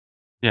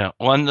 Yeah,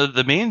 well, and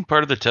the main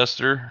part of the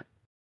tester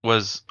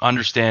was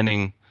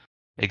understanding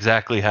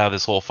exactly how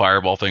this whole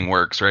fireball thing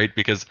works, right?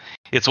 Because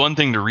it's one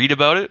thing to read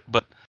about it,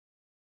 but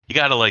you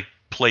got to like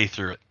play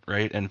through it,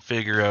 right, and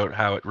figure out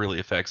how it really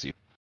affects you.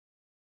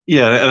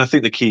 Yeah, and I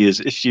think the key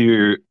is if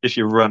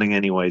you're running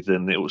anyway,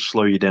 then it will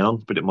slow you down,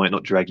 but it might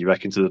not drag you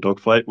back into the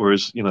dogfight.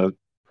 Whereas,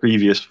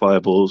 previous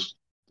fireballs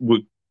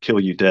would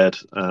kill you dead,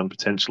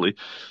 potentially,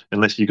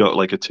 unless you got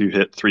like a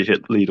 2-hit,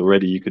 3-hit lead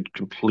already. You could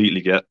completely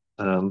get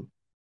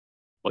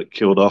like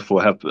killed off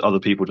or have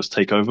other people just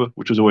take over,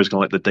 which was always kind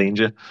of like the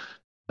danger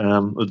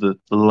of the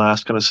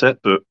last kind of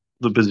set. But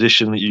the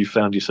position that you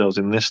found yourselves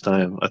in this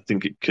time, I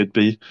think it could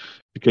be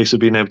a case of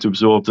being able to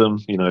absorb them.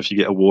 If you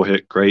get a war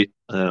hit, great.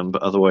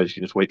 But otherwise,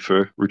 you just wait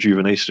for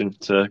rejuvenation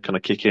to kind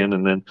of kick in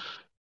and then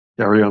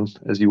carry on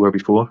as you were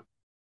before.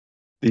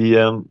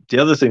 The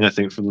other thing I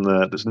think from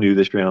that's new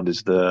this round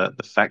is the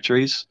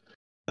factories.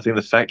 I think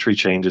the factory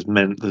change has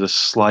meant there's a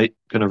slight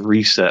kind of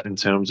reset in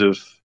terms of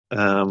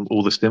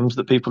all the stims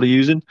that people are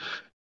using.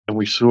 And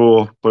we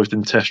saw both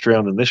in test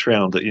round and this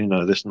round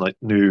that this like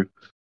new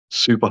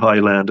super high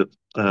land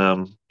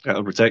out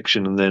of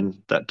protection, and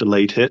then that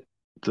delayed hit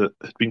that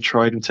had been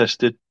tried and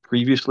tested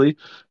previously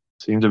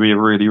seemed to be a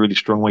really really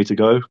strong way to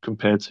go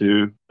compared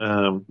to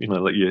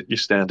like your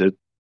standard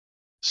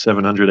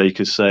 700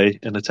 acres say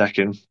and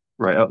attacking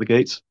right out the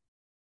gates.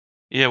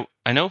 Yeah,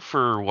 I know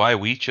for why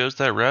we chose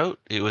that route.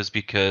 It was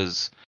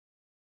because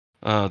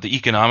the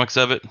economics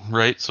of it,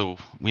 right? So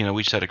we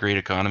just had a great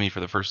economy for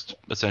the first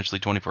essentially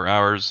 24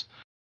 hours.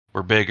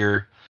 We're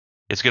bigger.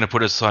 It's going to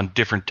put us on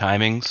different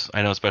timings.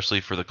 I know,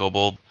 especially for the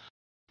kobold,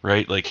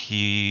 right? Like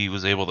he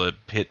was able to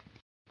hit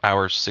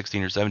hours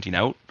 16 or 17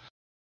 out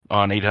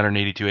on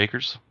 882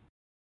 acres.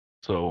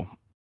 So,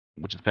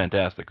 which is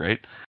fantastic, right?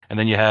 And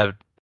then you have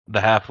the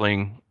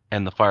halfling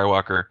and the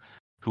firewalker,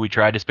 who we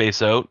tried to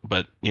space out,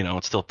 but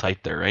it's still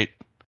tight there, right?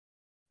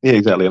 Yeah,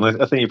 exactly. And I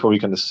think you're probably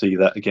going to see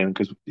that again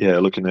because, yeah,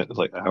 looking at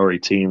like hour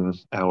 18,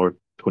 hour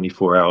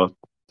 24, hour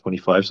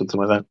 25,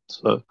 something like that.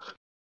 So,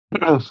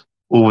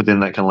 all within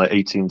that kind of like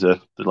 18 to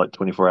like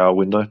 24-hour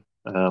window.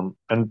 And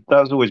that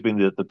has always been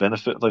the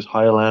benefit of those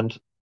higher land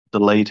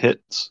delayed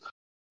hits.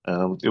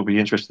 It'll be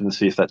interesting to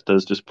see if that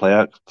does just play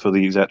out for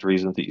the exact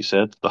reasons that you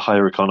said. The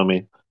higher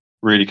economy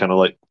really kind of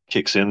like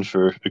kicks in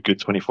for a good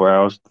 24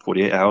 hours,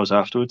 48 hours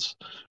afterwards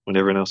when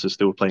everyone else is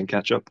still playing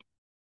catch up.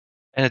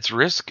 And it's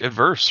risk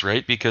averse,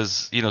 right?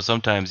 Because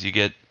sometimes you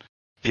get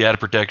the out of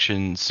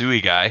protection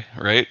Sui guy,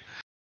 right?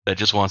 That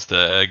just wants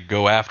to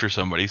go after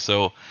somebody.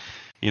 So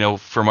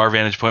from our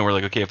vantage point, we're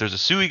like, okay, if there's a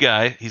Sui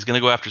guy, he's going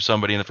to go after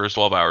somebody in the first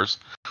 12 hours.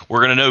 We're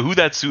going to know who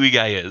that Sui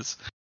guy is,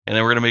 and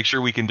then we're going to make sure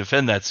we can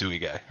defend that Sui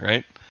guy,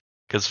 right?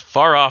 Because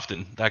far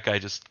often, that guy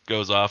just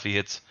goes off, he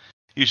hits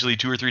usually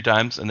 2 or 3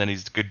 times, and then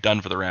he's good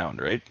done for the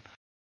round, right?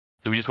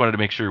 So we just wanted to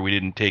make sure we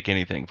didn't take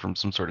anything from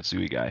some sort of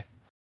Sui guy.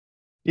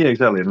 Yeah,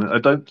 exactly. And I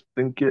don't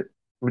think it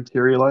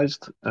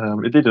materialized.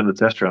 It did in the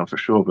test round for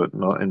sure, but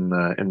not in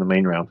the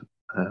main round.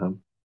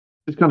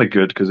 It's kind of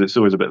good because it's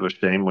always a bit of a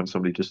shame when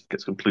somebody just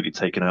gets completely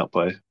taken out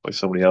by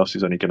somebody else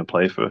who's only going to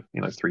play for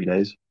 3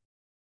 days.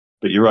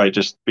 But you're right,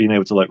 just being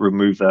able to like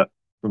remove that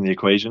from the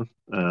equation.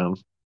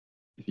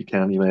 If you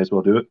can, you may as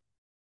well do it.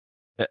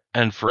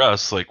 And for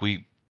us, like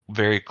we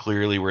very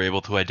clearly were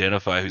able to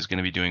identify who's going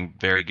to be doing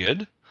very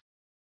good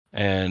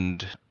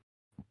and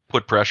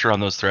put pressure on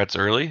those threats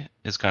early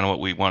is kind of what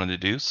we wanted to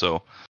do.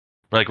 So,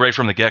 like right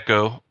from the get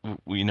go,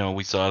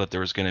 we saw that there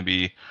was going to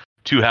be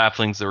 2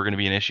 halflings that were going to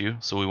be an issue.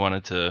 So we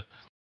wanted to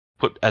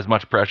put as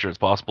much pressure as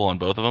possible on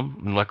both of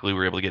them. And luckily, we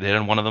were able to get hit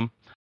on one of them.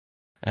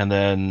 And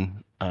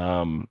then,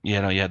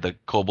 you had the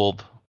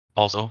kobold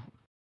also,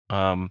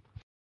 and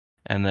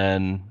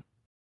then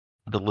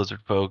the lizard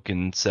folk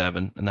in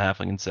 7 and the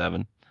halfling in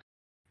 7.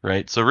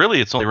 Right. So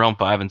really, it's only realm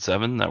 5 and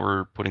 7 that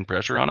were putting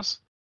pressure on us.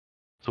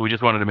 So we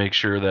just wanted to make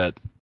sure that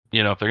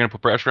if they're going to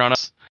put pressure on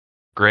us,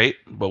 great,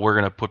 but we're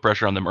going to put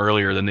pressure on them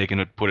earlier than they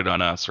can put it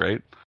on us,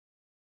 right?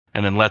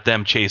 And then let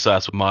them chase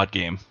us with mod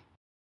game.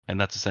 And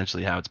that's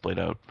essentially how it's played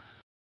out.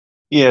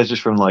 Yeah,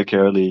 just from like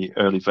early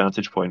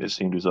vantage point, it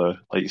seemed as though,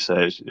 like you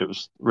say, it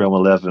was realm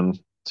 11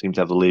 seemed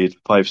to have the lead,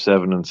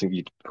 5-7, and I think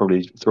you'd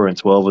probably throw in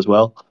 12 as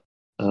well,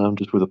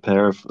 just with a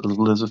pair of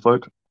lizard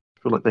folk. I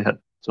feel like they had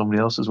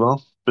somebody else as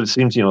well, but it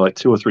seems like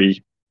 2 or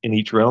 3 in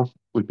each realm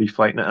would be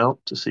fighting it out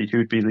to see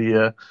who'd be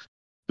the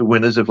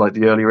winners of like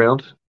the early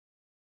round.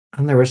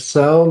 And there were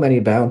so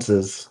many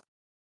bounces,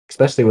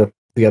 especially with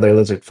the other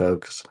lizard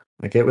folks.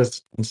 Like it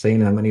was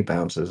insane how many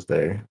bounces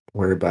there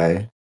were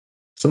by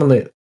some of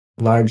the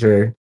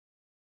larger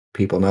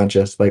people, not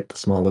just like the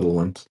small little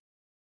ones.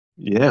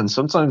 Yeah, and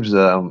sometimes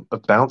a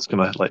bounce can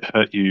like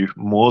hurt you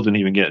more than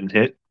even getting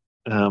hit,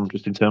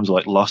 just in terms of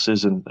like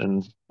losses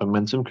and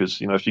momentum.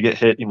 Because if you get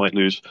hit, you might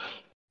lose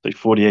like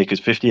 40 acres,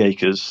 50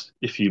 acres.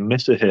 If you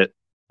miss a hit,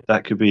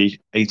 that could be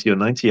 80 or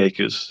 90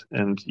 acres,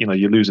 and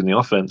you're losing the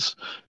offense.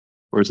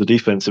 Whereas the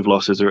defensive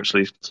losses are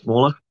actually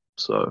smaller,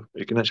 so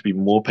it can actually be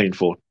more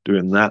painful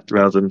doing that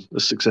rather than a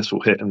successful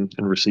hit and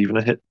receiving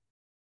a hit.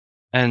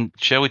 And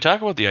shall we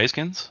talk about the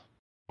icekins?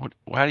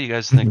 How do you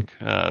guys think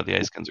the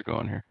icekins are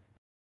going here?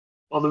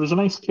 Well, there was an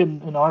ice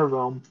kin in our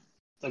realm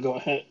that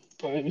got hit,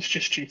 but it was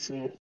just due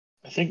to,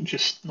 I think,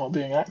 just not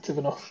being active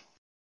enough.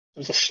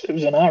 It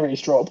was an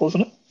Ares drop,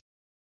 wasn't it?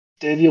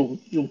 Dave,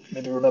 you'll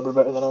maybe remember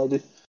better than I do.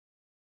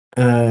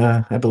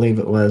 I believe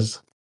it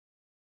was.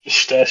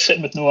 Just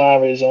sitting with no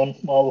arrows on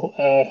while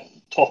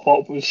Top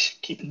Up was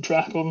keeping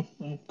track of him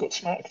and got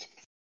smacked.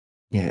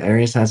 Yeah,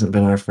 Ares hasn't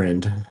been our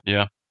friend.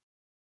 Yeah.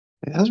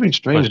 It has been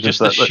strange, But just just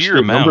the that sheer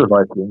sheer number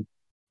amount. of items.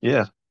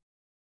 Yeah.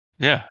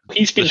 Yeah.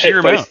 He's The been sheer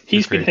hit by amount is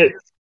he's been crazy.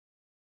 hit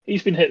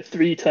he's been hit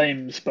 3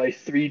 times by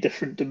 3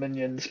 different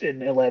dominions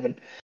in 11.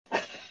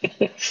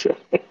 So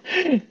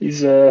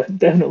he's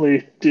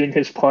definitely doing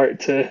his part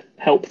to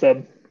help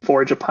them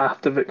forge a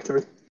path to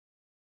victory.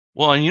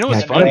 Well, and you know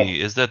what's Yeah,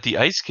 funny is that the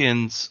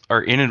Icekins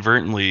are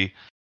inadvertently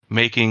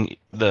making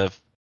the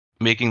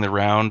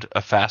round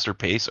a faster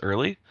pace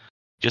early,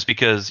 just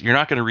because you're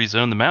not going to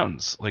rezone the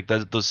mountains. Like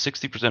those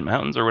 60%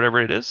 mountains or whatever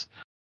it is,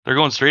 they're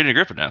going straight into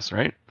Griffin Nest,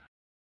 right?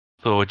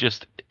 So it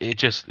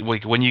just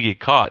like when you get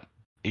caught,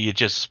 it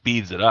just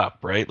speeds it up,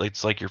 right? Like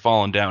it's like you're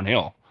falling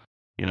downhill,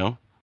 you know?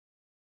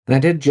 and I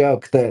did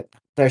joke that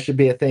there should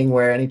be a thing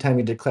where anytime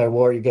you declare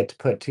war, you get to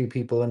put 2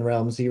 people in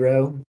realm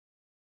 0.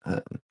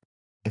 Um,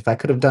 if I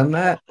could have done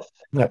that,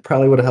 that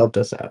probably would have helped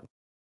us out.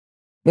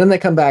 Then they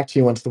come back to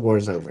you once the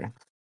war's over.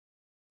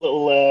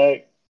 Little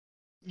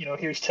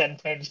here's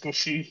 £10,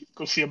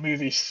 go see a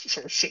movie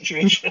sort of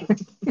situation.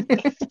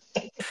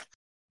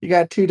 You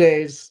got 2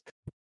 days.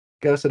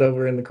 Go sit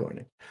over in the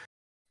corner.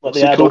 Let What's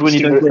the it called when adults you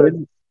do don't their get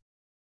thing. in?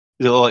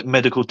 Is it like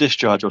medical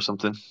discharge or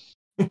something?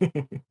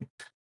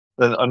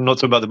 I'm not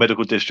talking about the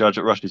medical discharge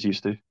that Rush is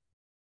used to.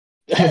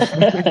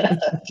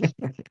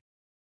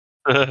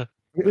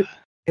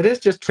 It is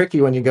just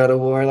tricky when you go to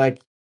war.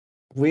 Like,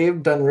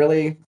 we've done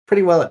really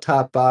pretty well at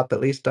top op,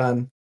 at least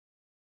on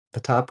the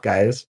top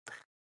guys.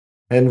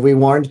 And we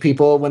warned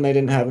people when they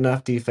didn't have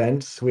enough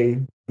defense. We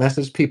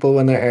messaged people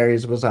when their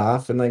Ares was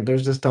off, and like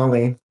there's just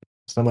only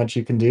so much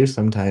you can do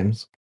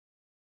sometimes.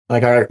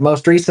 Like our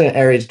most recent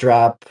Ares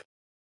drop,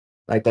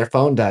 like their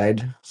phone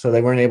died, so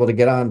they weren't able to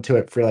get onto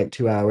it for like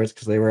 2 hours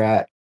because they were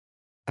at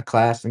a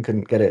class and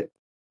couldn't get it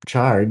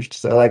charged.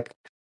 So like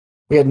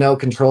we had no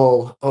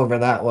control over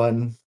that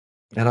one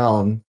at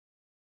all. And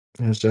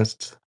it was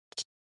just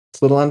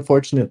it's little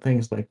unfortunate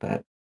things like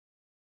that.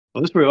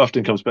 Well, this very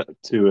often comes back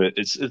to it.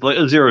 It's like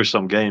a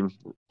zero-sum game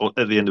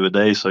at the end of the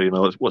day. So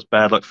what's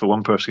bad luck for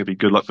one person could be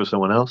good luck for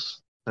someone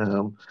else.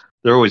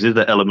 There always is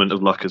that element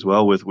of luck as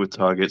well with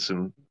targets,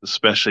 and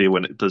especially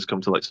when it does come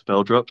to like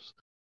spell drops.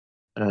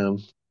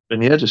 Um,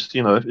 and yeah, just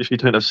if you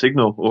don't have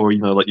signal, or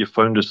like your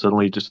phone just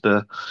suddenly just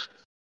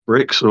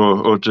bricks,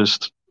 or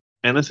just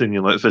anything,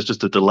 if there's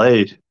just a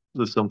delay,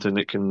 there's something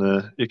it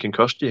can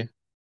cost you.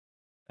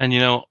 And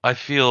I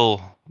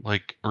feel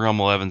like Realm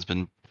 11's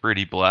been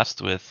pretty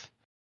blessed with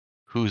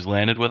who's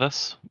landed with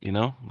us,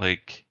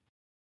 like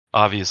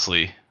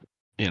obviously,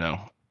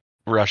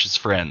 Rush's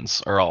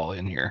friends are all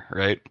in here,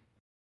 right?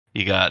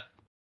 You got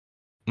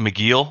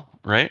McGeel,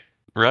 right?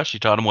 Rush, you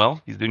taught him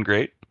well. He's doing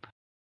great.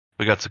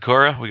 We got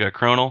Sakura, we got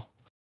Chronal,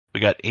 we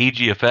got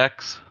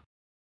AGFX,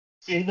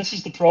 See, this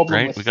is the problem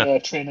right? We with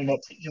got training up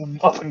young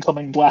up and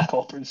coming black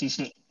operas is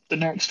that the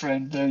next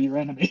round they're your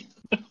enemy.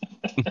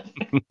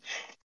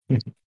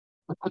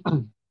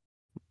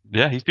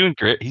 yeah, he's doing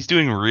great. He's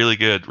doing really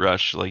good,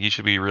 Rush. Like you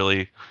should be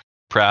really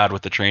proud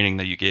with the training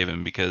that you gave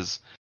him because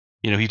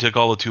he took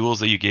all the tools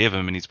that you gave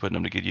him and he's putting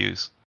them to good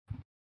use.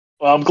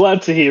 Well, I'm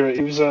glad to hear it.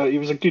 He was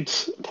a good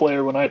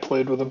player when I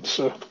played with him,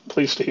 so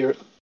pleased to hear it.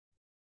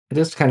 It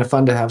is kind of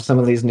fun to have some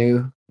of these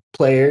new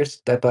players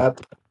step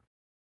up.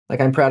 Like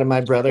I'm proud of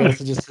my brother.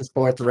 This is just his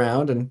 4th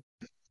round, and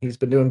he's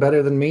been doing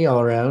better than me all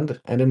around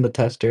and in the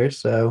tester.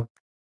 So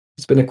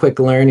it's been a quick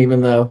learn,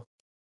 even though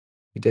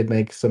he did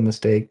make some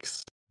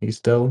mistakes. He's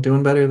still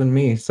doing better than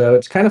me. So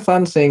it's kind of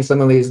fun seeing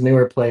some of these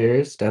newer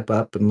players step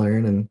up and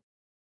learn. And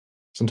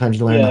sometimes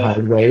you learn the Yeah.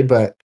 hard way,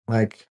 but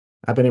like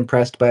I've been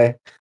impressed by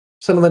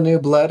some of the new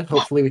blood.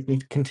 Hopefully, we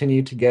can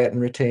continue to get and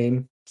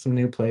retain some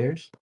new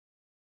players.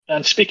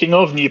 And speaking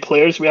of new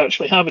players, we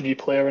actually have a new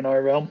player in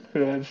our realm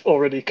who have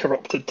already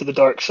corrupted to the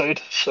dark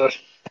side. So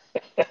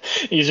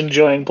he's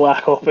enjoying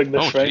black hopping Oh,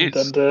 this round,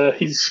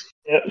 jeez.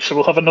 and so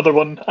we'll have another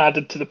one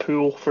added to the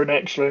pool for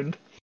next round.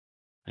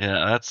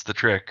 Yeah, that's the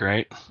trick,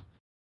 right?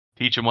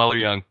 Teach them while they're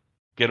young.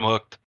 Get them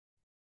hooked.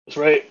 That's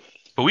right.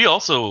 But we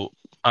also,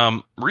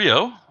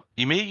 Rio,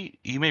 you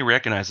may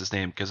recognize this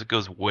name because it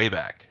goes way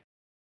back.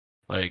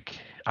 Like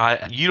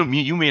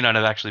you may not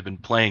have actually been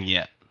playing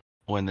yet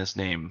when this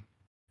name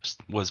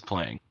was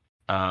playing.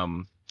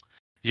 You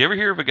ever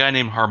hear of a guy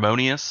named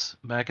Harmonious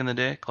back in the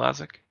day?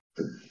 Classic.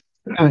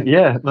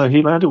 Yeah, no,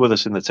 he landed with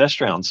us in the test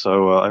round,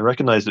 so I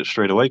recognized it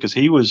straight away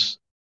because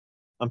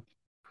I'm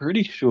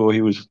pretty sure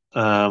he was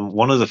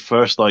one of the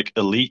first like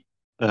elite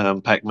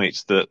pack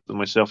mates that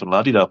myself and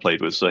Ladidar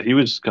played with. So he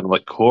was kind of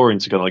like core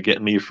into kind of like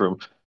getting me from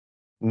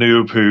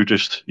noob who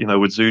just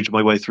would zooge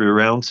my way through a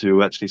round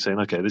to actually saying,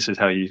 okay, this is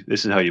how you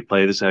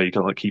play, this is how you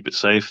kind of like keep it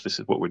safe, this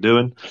is what we're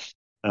doing.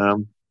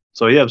 Um,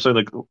 so yeah, so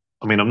like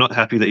I mean, I'm not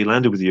happy that he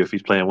landed with you if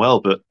he's playing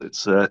well, but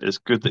it's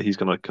good that he's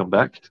going to come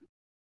back.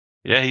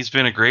 Yeah, he's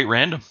been a great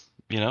random,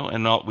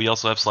 and we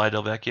also have Sly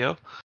Del Vecchio,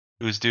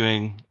 who's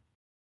doing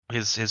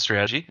his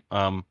strategy.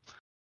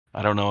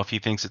 I don't know if he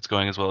thinks it's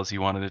going as well as he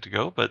wanted it to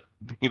go, but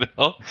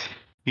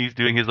he's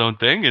doing his own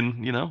thing,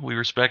 and we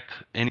respect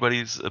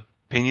anybody's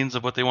opinions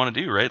of what they want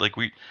to do, right? Like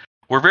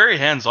we're very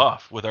hands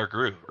off with our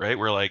crew, right?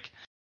 We're like,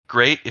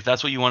 great, if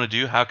that's what you want to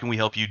do, how can we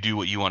help you do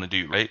what you want to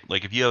do, right?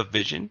 Like if you have a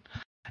vision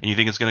and you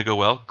think it's going to go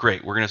well,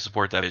 great, we're going to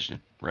support that vision,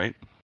 right?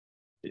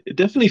 It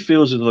definitely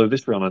feels as though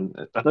this round,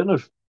 and I don't know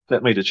if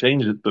that made a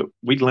change, but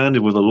we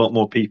landed with a lot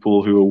more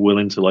people who are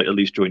willing to like at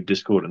least join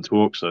Discord and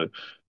talk.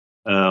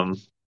 Um,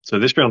 so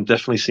this round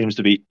definitely seems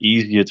to be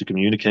easier to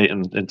communicate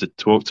and to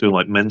talk to and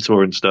like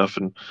mentor and stuff.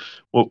 And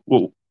what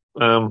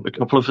a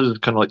couple of us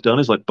have kind of like done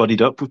is like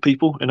buddied up with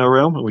people in our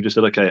realm, and we just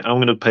said, okay, I'm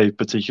going to pay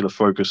particular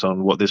focus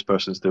on what this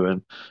person's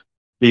doing.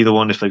 Be the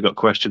one if they've got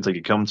questions they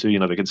can come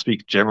to. They can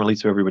speak generally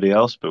to everybody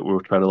else, but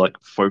we'll try to like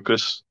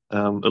focus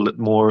bit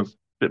more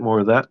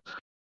of that.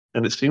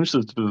 And it seems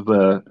to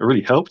have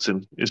really helped.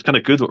 And it's kind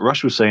of good what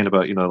Rush was saying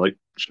about like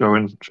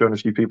showing a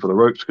few people the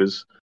ropes,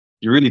 because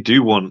you really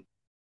do want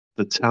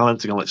the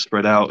talent to kind of like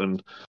spread out,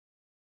 and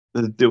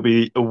there'll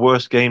be a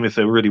worse game if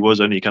there really was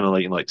only kind of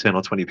like 10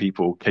 or 20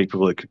 people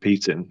capable of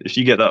competing. If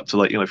you get up to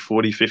like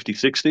 40, 50,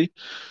 60,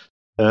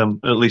 at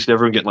least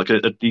everyone getting like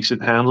a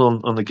decent handle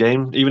on the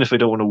game, even if they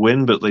don't want to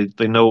win, but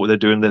they know what they're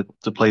doing there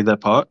to play their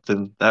part,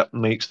 then that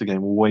makes the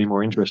game way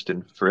more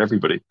interesting for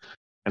everybody.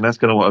 And that's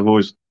kind of what I've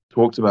always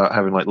talked about,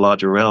 having like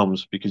larger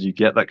realms, because you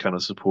get that kind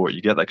of support,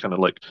 you get that kind of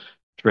like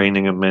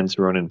training and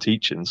mentoring and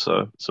teaching.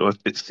 So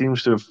it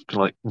seems to have kind of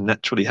like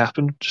naturally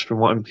happened just from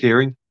what I'm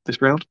hearing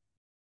this round.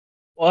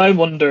 Well, I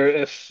wonder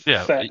if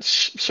Yeah.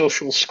 Fett's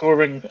social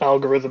scoring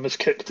algorithm has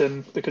kicked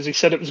in, because he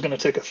said it was going to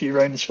take a few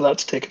rounds for that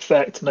to take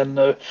effect, and then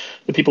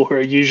the people who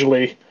are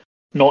usually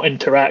not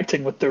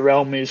interacting with the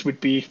realmies would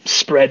be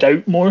spread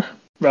out more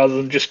rather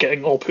than just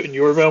getting all put in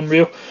your realm,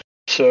 Rio.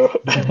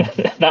 So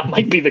that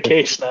might be the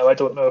case now. I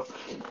don't know.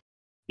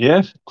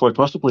 Yeah, quite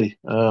possibly.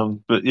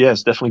 But yeah,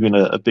 it's definitely been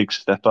a big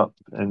step up,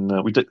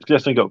 and we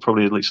definitely got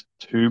probably at least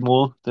two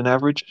more than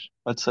average,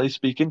 I'd say.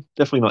 Speaking,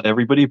 definitely not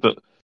everybody, but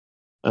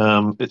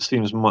it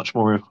seems much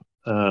more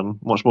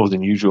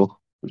than usual,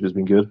 which has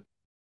been good.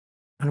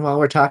 And while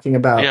we're talking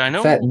about Yeah,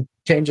 I Fett know. and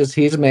changes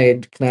he's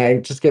made, can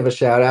I just give a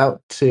shout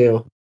out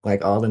to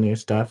like all the new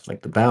stuff,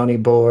 like the bounty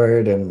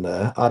board and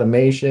the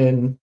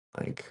automation?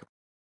 Like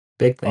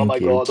big Oh my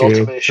thank you god, to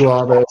automation,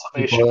 all those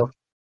automation. people,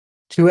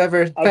 to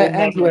whoever I will Fett and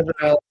never, whoever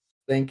else.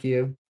 Thank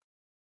you.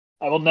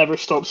 I will never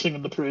stop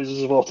singing the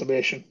praises of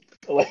automation.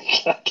 Like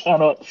I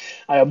cannot.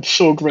 I am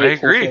so I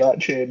grateful for agree. that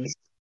change.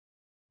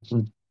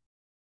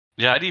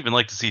 Yeah, I'd even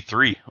like to see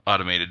 3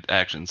 automated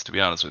actions, to be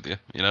honest with you.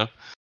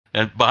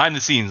 And behind the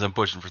scenes, I'm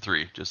pushing for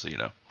 3, just so you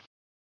know.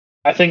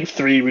 I think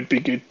 3 would be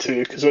good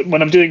too, because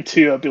when I'm doing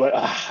 2, I'd be like,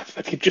 if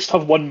I could just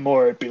have one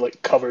more, it'd be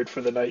like covered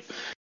for the night,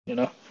 you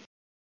know.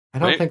 I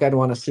don't Right? think I'd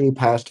want to see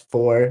past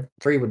 4.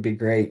 3 would be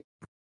great.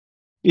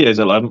 Yeah,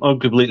 so I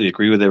completely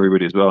agree with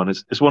everybody as well, and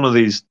it's one of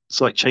these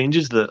slight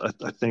changes that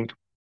I think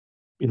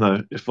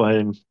if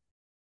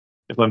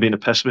I'm being a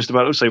pessimist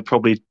about it, I would say it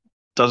probably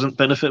doesn't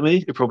benefit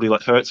me. It probably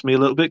like hurts me a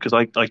little bit, because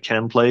I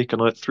can play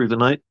kind of like through the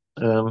night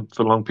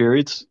for long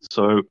periods.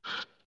 So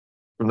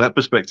from that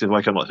perspective,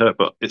 I cannot hurt,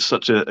 but it's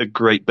such a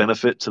great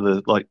benefit to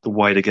the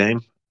wider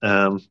game,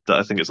 that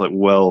I think it's like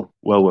well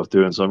worth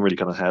doing. So I'm really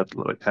kind of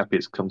happy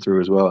it's come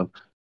through as well.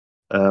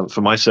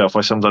 For myself,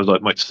 I sometimes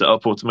like might set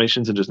up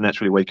automations and just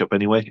naturally wake up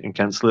anyway and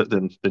cancel it,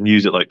 then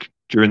use it like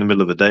during the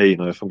middle of the day.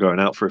 If I'm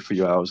going out for a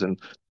few hours, and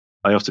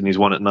I often use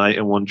one at night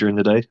and one during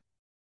the day.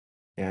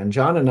 And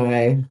John and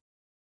I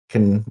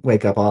can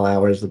wake up all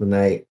hours of the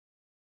night,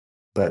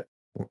 but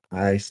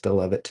I still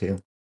love it too.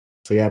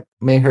 So yeah,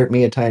 may hurt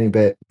me a tiny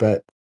bit,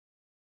 but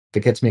if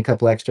it gets me a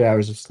couple extra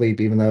hours of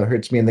sleep, even though it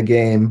hurts me in the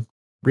game,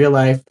 real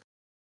life,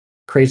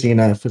 crazy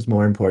enough, is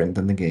more important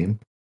than the game.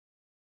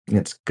 And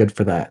it's good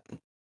for that.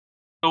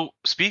 So,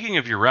 speaking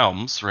of your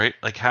realms, right?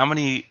 Like, how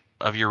many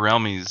of your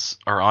realmies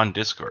are on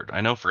Discord? I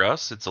know for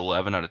us, it's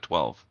 11 out of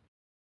 12.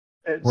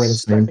 We're the I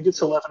same. think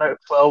it's 11 out of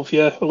 12.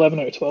 Yeah, 11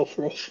 out of 12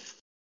 for us.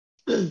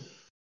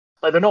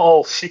 Like they're not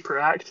all super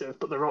active,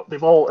 but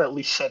they've all at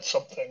least said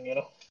something, you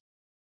know.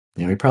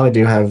 Yeah, we probably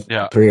do have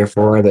Yeah. 3 or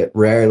 4 that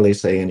rarely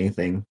say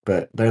anything,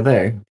 but they're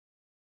there.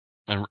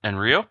 And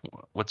Rio,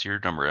 what's your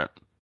number at?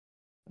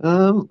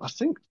 I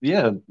think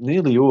yeah,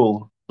 nearly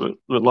all. But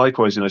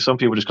likewise, some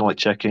people just kind of like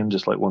check in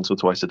just like once or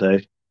twice a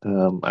day,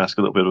 ask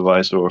a little bit of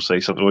advice or say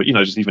something, or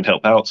just even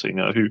help out. So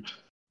who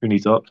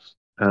needs ops,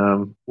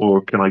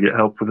 or can I get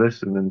help with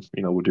this? And then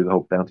we'll do the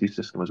whole bounty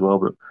system as well.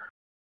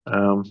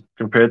 But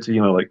compared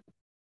to like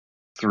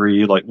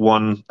 3, like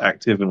 1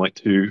 active and like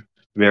 2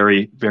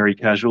 very very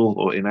casual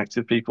or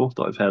inactive people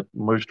that I've had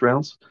most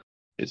rounds,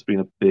 it's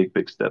been a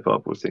big step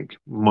up. I think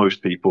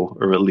most people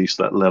are at least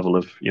that level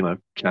of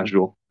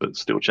casual but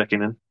still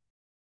checking in.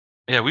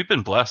 Yeah, we've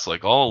been blessed.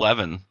 Like, all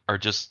 11 are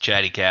just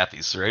chatty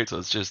Cathys, right? So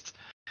it's just,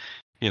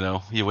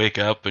 you wake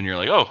up and you're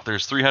like, oh,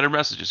 there's 300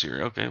 messages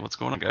here. Okay, what's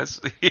going on, guys?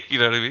 You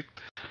know what I mean?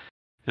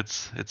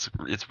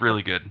 It's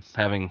really good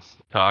having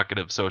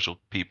talkative social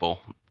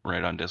people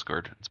right on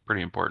Discord. It's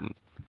pretty important.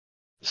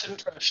 It's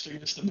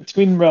interesting, isn't it?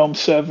 Between Realm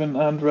 7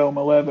 and Realm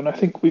 11, I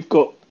think we've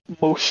got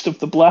most of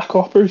the Black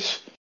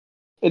Operas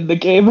in the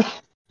game.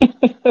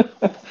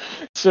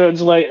 So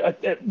it's like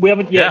we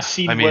haven't yet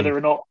seen whether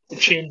or not the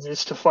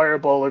changes to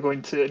Fireball are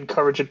going to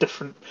encourage a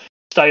different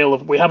style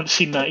of. We haven't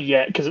seen that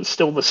yet because it's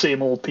still the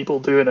same old people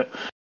doing it.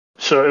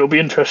 So it'll be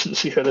interesting to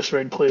see how this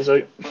round plays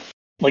out.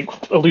 Like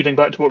alluding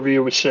back to what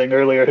Rio was saying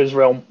earlier, his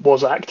realm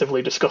was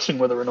actively discussing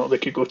whether or not they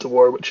could go to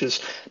war, which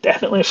is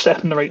definitely a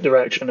step in the right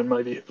direction in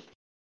my view.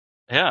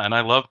 Yeah, and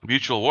I love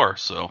mutual war,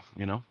 so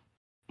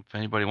if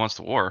anybody wants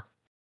to war,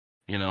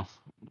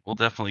 we'll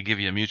definitely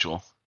give you a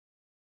mutual.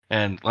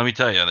 And let me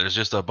tell you, there's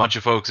just a bunch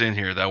of folks in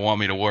here that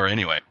want me to war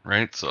anyway,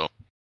 right? So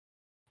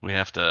we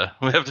have to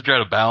try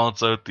to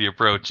balance out the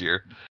approach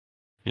here,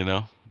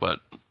 But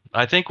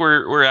I think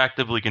we're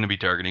actively going to be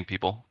targeting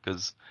people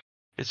because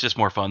it's just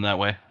more fun that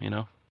way,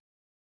 Yeah,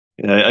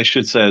 I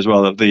should say as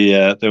well that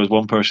there was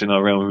one person in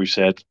our realm who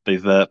said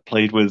they've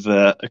played with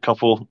a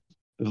couple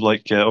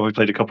or we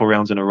played a couple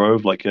rounds in a row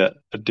of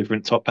a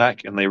different top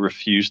pack, and they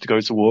refused to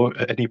go to war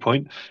at any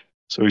point.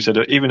 So we said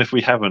even if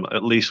we haven't,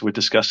 at least we're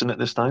discussing it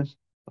this time.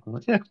 I'm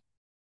like, yeah.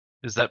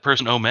 Is that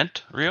person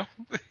Oment, Rio?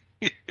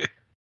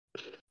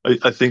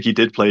 I think he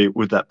did play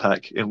with that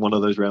pack in one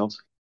of those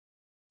rounds.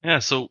 Yeah.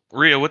 So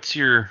Rio, what's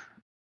your,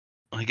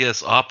 I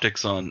guess,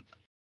 optics on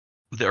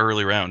the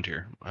early round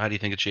here? How do you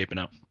think it's shaping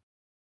up?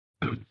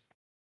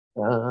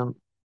 What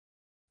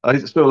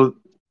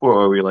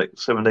are we, like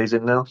 7 days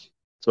in now?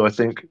 So I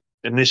think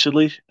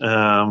initially,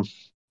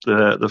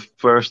 the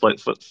first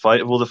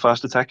fight of all the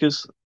fast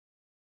attackers,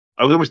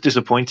 I was almost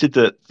disappointed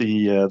that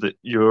that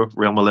your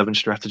Realm 11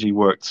 strategy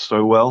worked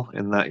so well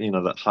in that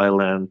that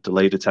Highland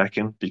delayed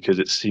attacking, because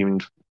it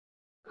seemed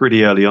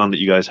pretty early on that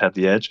you guys had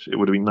the edge. It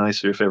would have been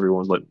nicer if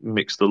everyone was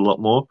mixed a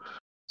lot more,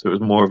 so it was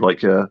more of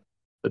a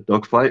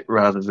dogfight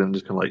rather than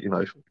just kind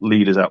of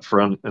leaders out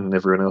front and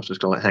everyone else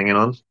just kind of hanging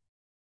on.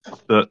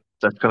 But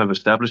that's kind of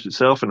established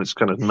itself, and it's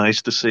kind of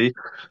nice to see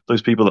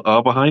those people that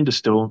are behind are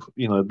still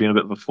being a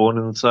bit of a thorn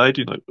in the side.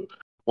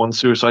 One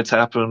suicide's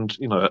happened.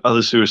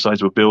 Other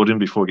suicides were building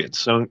before getting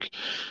sunk.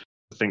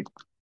 I think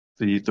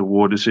the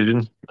war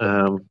decision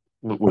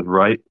was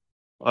right.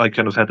 I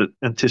kind of had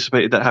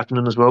anticipated that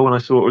happening as well when I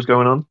saw what was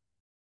going on.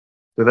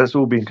 So that's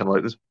all been kind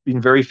of there's been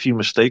very few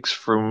mistakes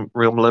from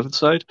Realm 11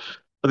 side.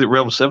 I think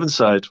Realm 7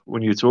 side,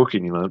 when you're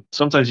talking,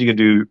 sometimes you can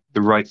do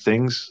the right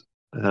things,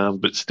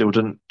 but still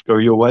didn't go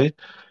your way.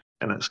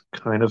 And that's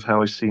kind of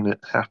how I've seen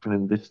it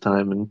happening this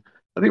time. And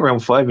I think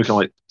Realm 5 are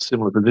kind of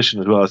similar position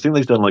as well. I think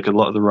they've done a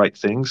lot of the right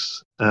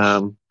things,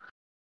 but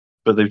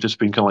they've just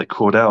been kind of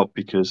caught out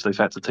because they've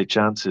had to take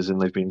chances,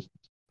 and they've been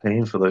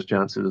paying for those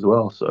chances as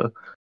well. So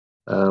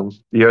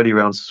the early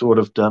round's sort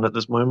of done at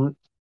this moment.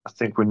 I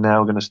think we're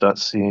now going to start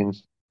seeing,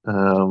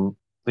 a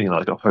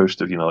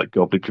host of,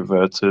 Goblin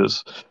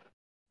Converters.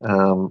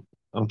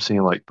 I'm seeing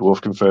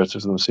Dwarf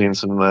Converters, and I'm seeing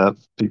some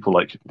people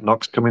like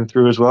Nox coming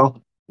through as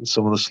well. And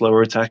some of the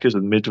slower attackers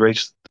and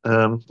mid-race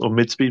or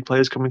mid-speed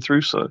players coming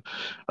through. So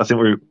I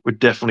think we're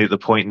definitely at the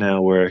point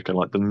now where kind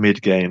of the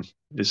mid-game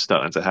is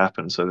starting to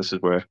happen. So this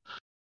is where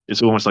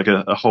it's almost like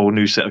a whole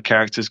new set of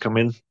characters come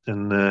in,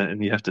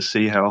 and you have to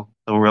see how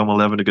Realm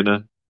 11 are going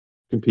to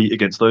compete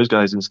against those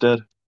guys instead.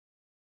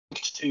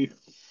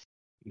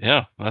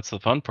 Yeah, that's the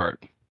fun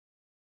part.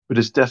 But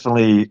it's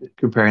definitely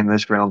comparing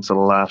this round to the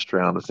last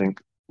round. I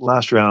think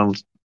last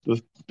round,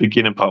 the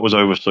beginning part was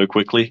over so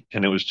quickly,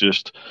 and it was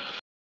just,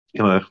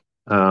 the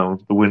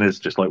winners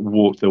just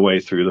walked their way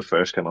through the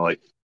first kind of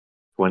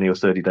 20 or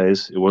 30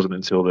 days. It wasn't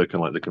until the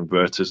kind of the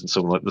converters and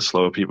some the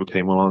slower people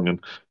came along,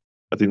 and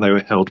I think they were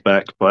held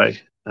back by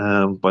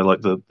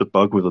the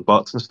bug with the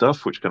bots and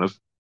stuff, which kind of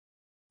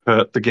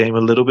hurt the game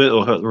a little bit,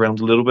 or hurt the round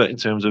a little bit in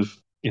terms of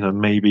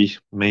maybe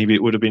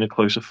it would have been a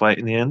closer fight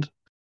in the end.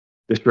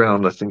 This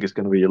round, I think, is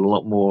going to be a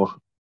lot more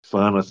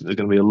fun. I think there's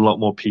going to be a lot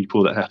more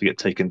people that have to get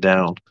taken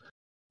down,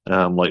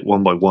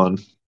 one by one,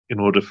 in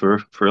order for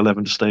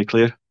 11 to stay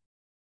clear.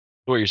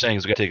 What you're saying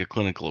is we got to take a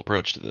clinical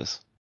approach to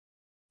this.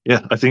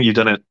 Yeah, I think you've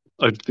done it.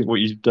 I think what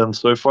you've done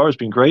so far has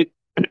been great,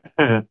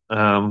 but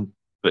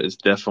it's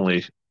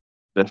definitely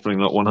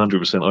not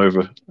 100%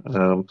 over.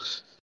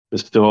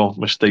 There's still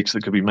mistakes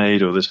that could be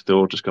made, or there's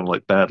still just kind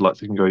of bad luck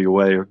that can go your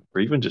way, or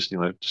even just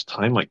just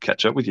time might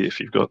catch up with you if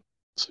you've got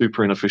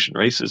super inefficient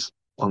races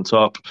on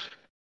top.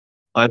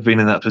 I've been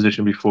in that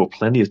position before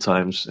plenty of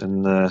times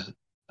and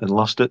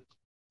lost it.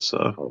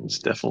 So it's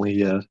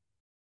definitely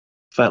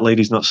fat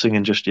lady's not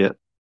singing just yet.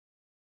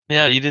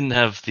 Yeah, you didn't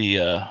have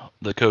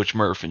the Coach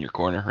Murph in your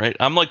corner, right?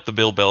 I'm like the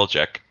Bill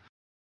Belichick,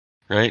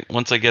 right?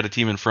 Once I get a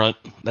team in front,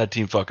 that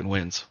team fucking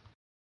wins.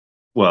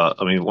 Well,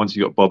 I mean, once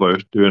you got Bobo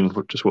doing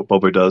just what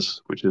Bobo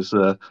does, which is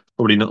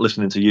probably not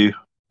listening to you,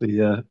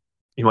 you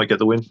might get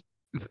the win.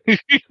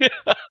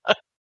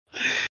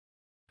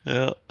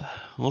 Yeah,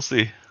 we'll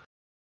see.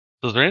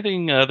 So is there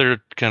anything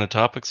other kind of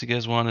topics you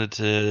guys wanted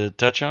to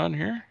touch on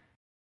here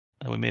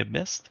that we may have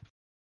missed?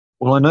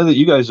 Well, I know that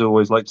you guys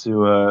always like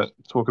to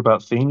talk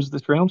about themes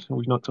this round, and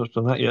we've not touched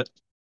on that yet.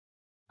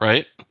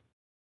 Right.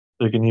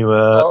 So can you?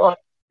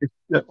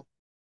 Yeah.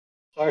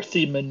 Our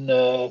theme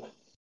in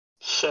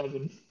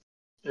 7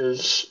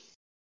 is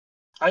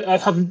I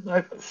haven't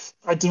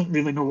I don't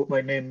really know what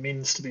my name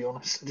means, to be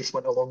honest. I just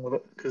went along with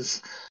it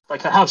because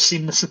like I have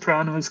seen The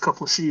Sopranos, a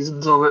couple of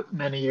seasons of it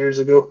many years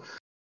ago,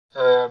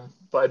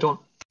 but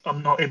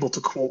I'm not able to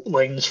quote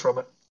lines from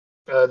it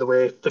the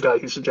way the guy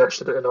who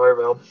suggested it in our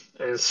realm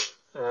is.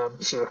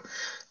 So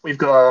we've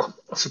got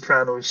a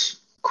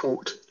Sopranos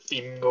quote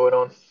theme going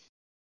on,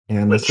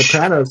 Yeah, and the which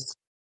Sopranos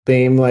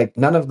theme, like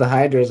none of the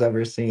Hydra's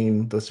ever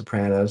seen the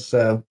Sopranos,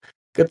 so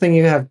good thing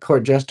you have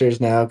court jesters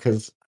now,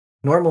 because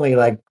normally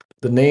like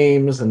the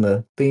names and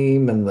the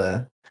theme and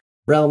the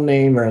realm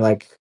name are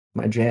like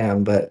my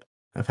jam, but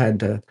I've had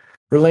to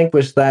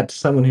relinquish that to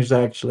someone who's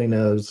actually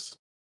knows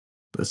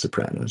the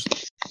Sopranos.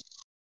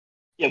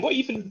 yeah, what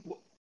even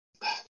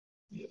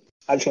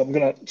actually I'm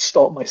gonna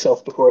stop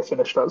myself before I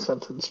finish that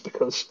sentence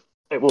because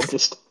it will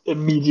just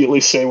immediately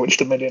say which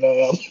Dominion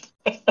I am.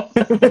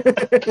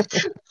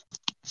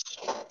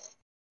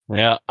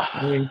 Yeah.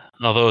 I mean,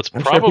 Although it's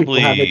I'm sure people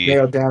have it probably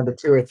narrowed down to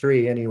 2 or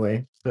 3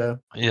 anyway, so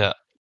yeah,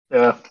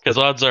 Yeah. because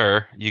odds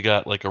are you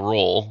got like a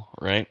roll,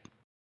 right?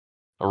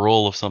 A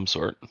roll of some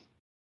sort.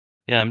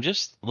 Yeah, I'm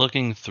just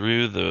looking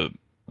through the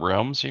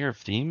realms here of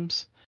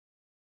themes.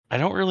 I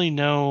don't really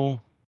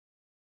know.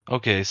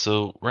 Okay,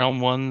 so realm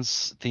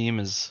one's theme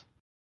is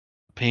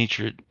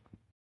patron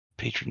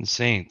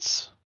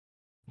saints.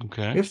 we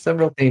Okay. have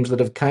several themes that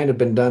have kind of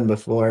been done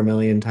before a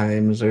million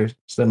times or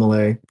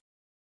similar,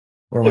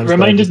 or It ones that I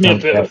reminded just me a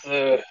don't bit get. of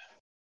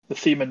the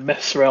theme in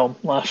Myth's Realm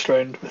last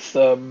round with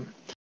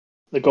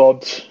the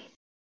gods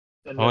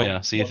in Oh Realm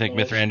yeah. So you 1. think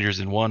Mithrandir's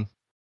in one?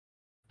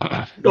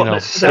 Not There's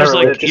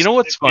necessarily, like, you know just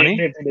what's funny?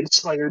 they've been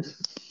inspired.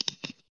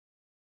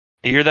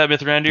 You hear that,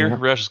 Mithrandir? Yeah.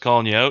 Rush is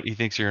calling you out. He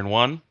thinks you're in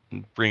one,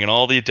 bringing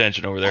all the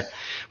attention over there.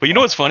 But you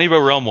know what's funny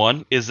about Realm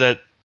 1 is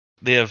that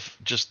they have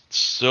just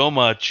so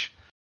much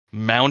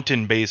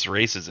mountain-based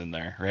races in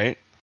there, right?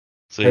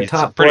 So Their it's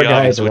top pretty four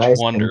obvious guys are which Iceland.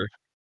 wonder.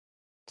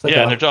 It's like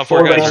Yeah, and their a top four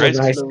full guys round are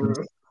of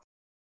Iceland.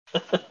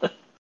 Iceland.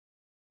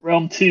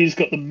 Realm 2's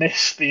got the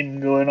Mist theme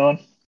going on,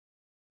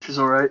 which is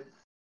alright.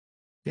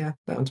 Yeah,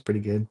 that one's pretty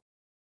good.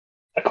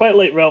 I quite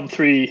like Realm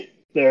 3,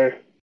 their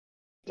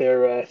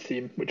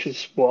theme, which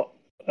is what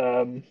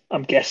I'm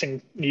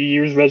guessing New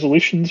Year's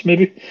resolutions,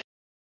 maybe.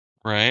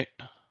 Right?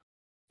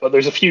 But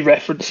there's a few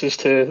references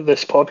to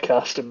this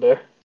podcast in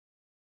there.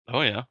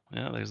 Oh yeah,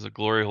 yeah. There's a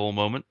glory hole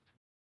moment.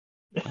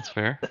 That's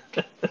fair. I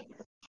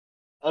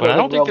But don't I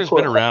don't think think Realm there's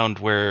been 4. a round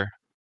where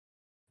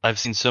I've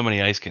seen so many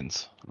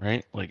Icekins,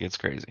 right? Like it's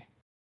crazy.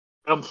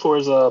 Realm 4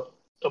 is a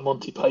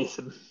Monty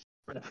Python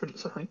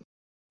reference, I think.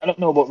 I don't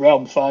know what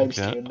Realm 5's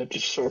Okay. doing. They've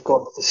just sort of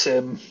gone with the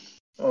same.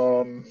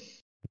 Um,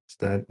 It's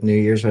the New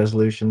Year's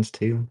resolutions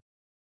too.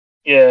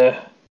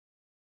 yeah,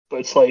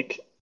 but it's like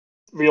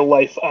real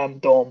life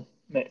and Dom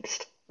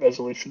mixed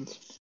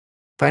resolutions.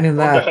 Finding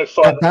I wonder that how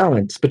far. that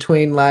balance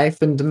between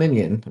life and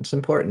dominion. It's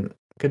important.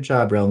 Good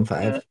job, Realm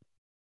Yeah, 5.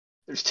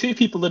 there's 2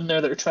 people in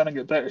there that are trying to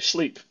get better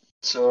sleep.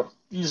 So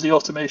use the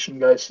automation,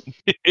 guys.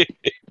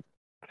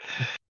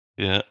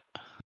 Yeah.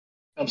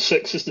 And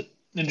 6 is the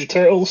Ninja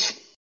Turtles.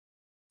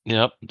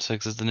 Yep.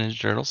 6 is the Ninja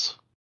Turtles.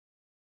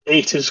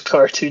 8 is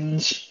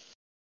cartoons.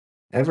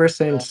 Ever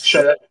since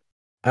Shout out.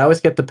 I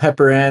always get the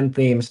Pepper Ann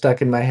theme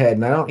stuck in my head,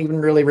 and I don't even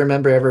really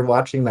remember ever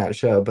watching that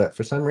show, but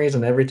for some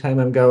reason, every time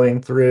I'm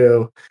going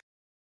through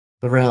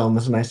the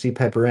realms and I see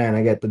Pepper Ann,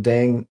 I get the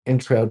dang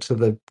intro to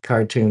the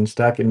cartoon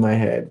stuck in my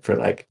head for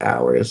like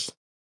hours.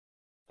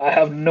 I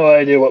have no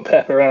idea what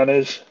Pepper Ann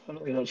is. I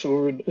don't think that's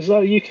over. Is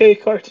that a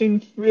UK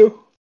cartoon, Rio?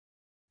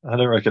 I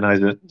don't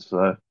recognize it,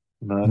 so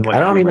no, it I might just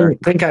don't be even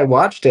American. think I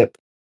watched it.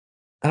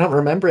 I don't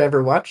remember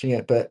ever watching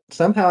it, but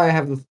somehow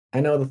I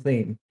know the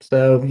theme.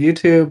 So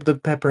YouTube the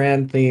Pepper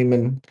Ann theme,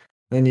 and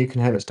then you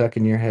can have it stuck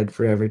in your head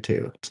forever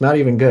too. It's not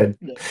even good.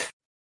 No,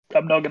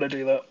 I'm not going to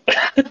do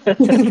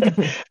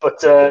that.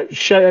 But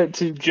shout out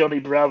to Johnny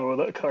Bravo.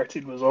 That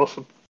cartoon was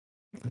awesome.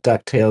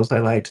 DuckTales, I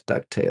liked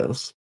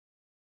DuckTales.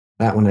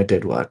 That one I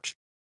did watch.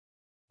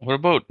 What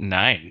about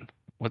 9?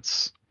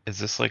 Is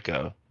this like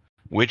a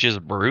witch's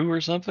brew or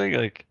something?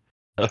 Like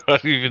I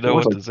don't even It know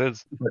was what like this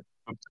is.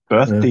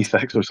 birth Uh,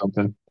 defects or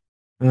something.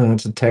 it's a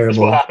It's what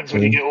terrible happens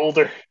when you theme. get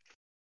older.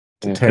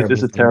 It's a Yeah, it's terrible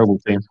a theme. terrible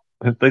theme.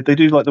 They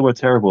do like the word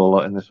terrible a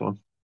lot in this one.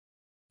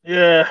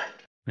 Yeah.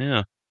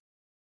 Yeah.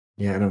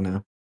 Yeah, I don't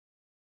know.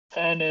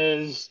 10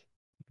 is.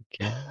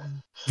 Okay.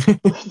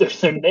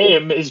 Their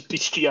name is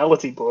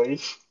Bestiality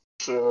Boys.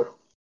 So,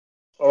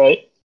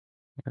 alright.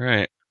 All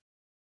right.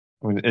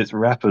 I mean, it's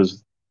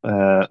rappers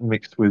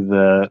mixed with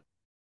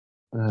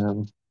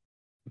um,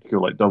 if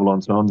you're like double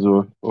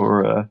entendres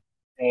or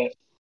Right.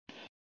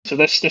 So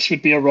this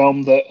would be a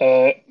realm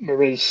that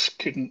Mariz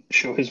couldn't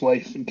show his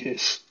wife in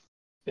case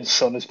his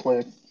son is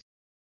playing.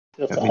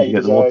 He'll have I to think you hide get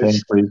his the more things,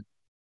 eyes. please.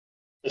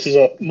 This is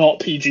a not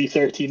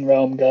PG-13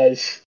 realm,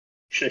 guys.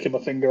 Shaking my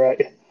finger at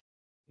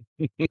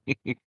you.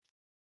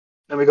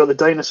 Then we got the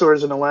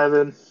dinosaurs in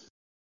 11.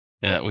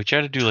 Yeah, we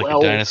try to do like a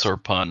 12. dinosaur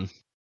pun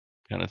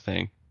kind of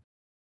thing.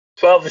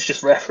 12 is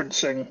just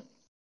referencing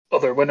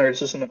other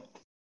winners, isn't it?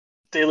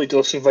 Daily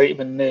Dose of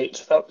Vitamin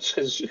Nate. That was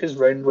his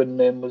round win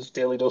name was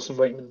Daily Dose of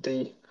Vitamin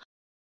D.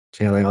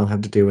 Yeah, they all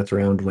have to do with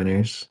round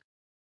winners.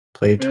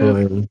 Play Yeah.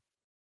 Toy,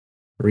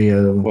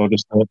 Rio. Well,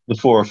 just the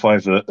 4 or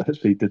 5 that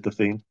actually did the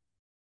theme.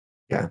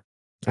 Yeah.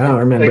 I don't I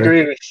remember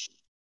agree with.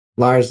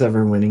 Lars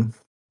ever winning.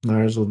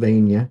 Lars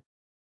Sylvania.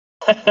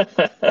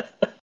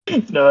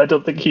 No, I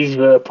don't think he's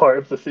part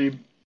of the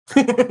theme.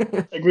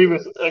 I agree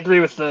with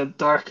the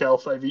Dark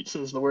Elf. I beats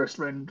as the worst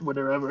round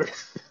winner ever.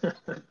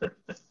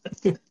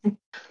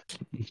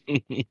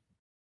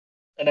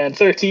 And then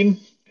 13,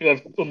 who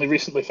I've only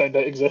recently found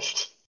out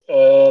exists.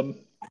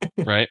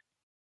 Right.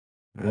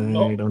 I'm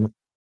not I don't know.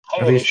 At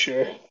entirely least,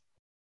 sure.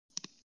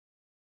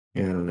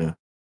 yeah, I don't know.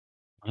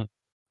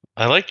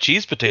 I like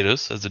cheese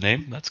potatoes as a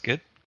name. That's good.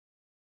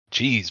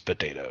 Cheese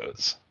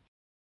potatoes.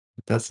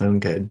 That sounds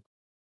good.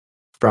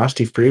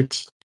 Frosty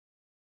Fruits.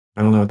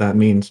 I don't know what that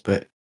means,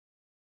 but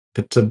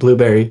it's a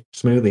blueberry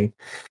smoothie.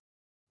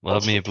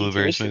 Love That's me a what Peter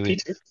blueberry is for smoothie.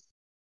 Peter.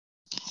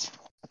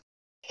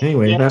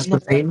 Anyway, Yeah, that's the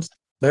themes.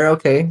 They're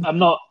okay. I'm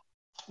not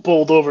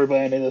bowled over by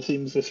any of the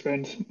themes this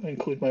round,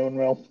 include my own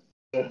realm.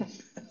 So,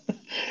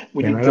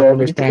 we And I need don't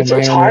we need understand it's my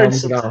own hard realms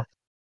at sometimes. all.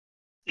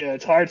 Yeah,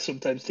 it's hard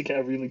sometimes to get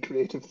a really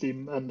creative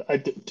theme, and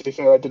to be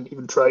fair, I didn't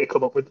even try to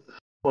come up with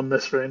one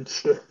this round.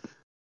 So.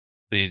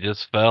 They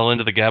just fell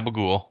into the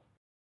gabagool.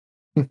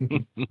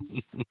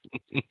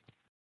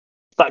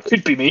 That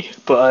could be me,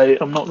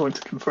 but I'm not going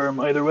to confirm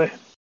either way.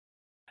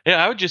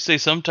 Yeah, I would just say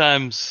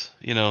sometimes,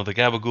 the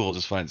gabagool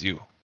just finds you,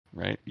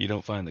 right? You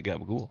don't find the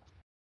gabagool.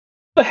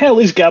 What the hell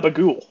is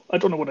gabagool? I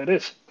don't know what it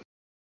is.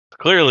 It's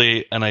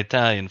clearly an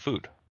Italian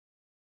food.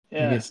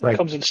 Maybe Yeah, it's it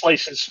comes in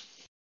slices.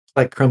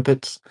 like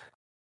crumpets.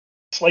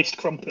 Sliced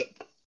crumpet.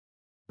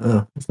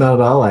 Oh, it's not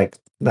at all like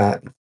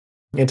that.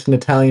 It's an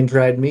Italian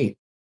dried meat.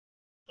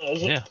 Oh,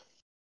 is it? Yeah.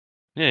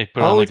 Yeah, you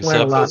put it on like Always a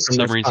learn a lot from this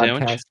submarine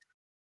sandwich. podcast.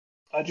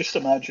 I just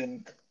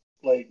imagine,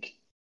 like,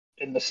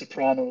 in The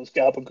Sopranos,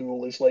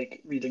 gabagool is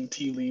like reading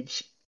tea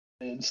leaves.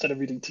 Instead of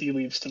reading tea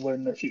leaves to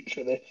learn their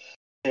future,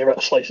 they write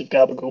a slice of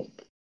gabagool.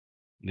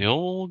 The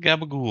old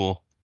gabagool.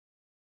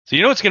 So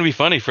you know what's going to be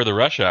funny for the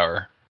Rush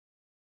Hour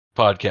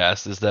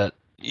podcast is that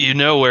you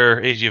know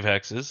where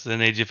AGFX is,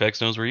 and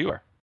AGFX knows where you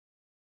are.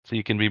 So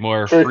you can be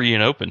more True. free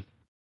and open.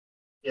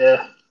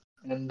 Yeah,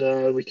 and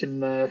we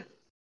can.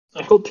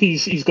 I hope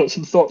he's got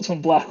some thoughts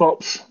on Black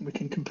Ops. We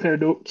can compare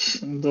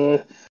notes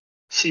and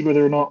see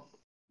whether or not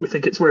we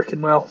think it's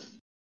working well.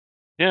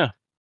 Yeah.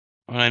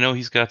 And I know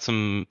he's got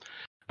some.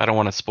 I don't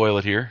want to spoil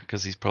it here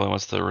because he probably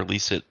wants to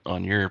release it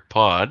on your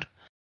pod.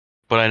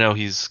 But I know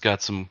he's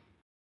got some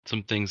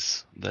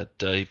things that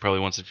he probably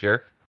wants to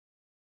share.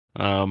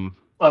 I'm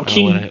I'll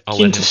keen let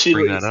to him see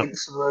bring what he that up.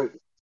 thinks about.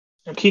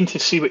 I'm keen to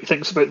see what he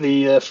thinks about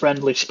the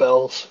friendly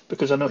spells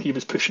because I know he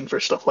was pushing for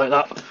stuff like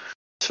that.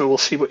 So we'll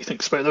see what he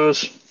thinks about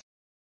those.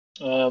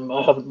 I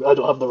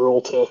don't have the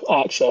role to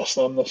access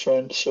them this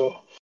round,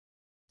 so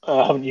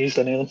I haven't used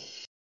any of them.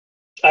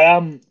 I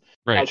am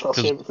Right. actually I'll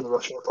save it for the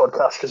Russian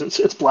podcast because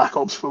it's Black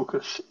Ops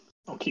focus.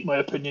 I'll keep my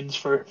opinions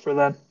for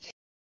them.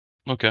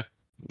 Okay.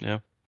 Yeah.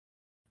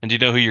 And do you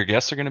know who your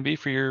guests are going to be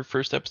for your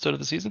first episode of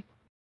the season?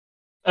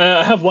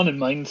 I have one in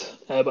mind,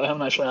 but I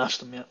haven't actually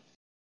asked them yet.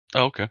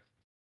 Oh, okay.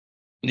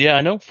 Yeah,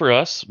 I know for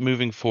us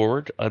moving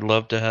forward, I'd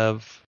love to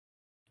have,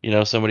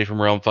 somebody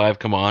from Realm 5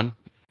 come on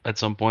at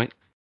some point.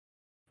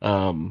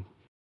 I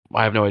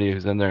have no idea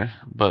who's in there,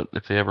 but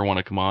if they ever want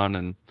to come on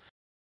and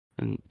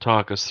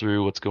talk us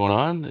through what's going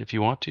on, if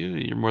you want to,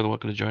 you're more than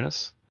welcome to join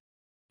us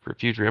for a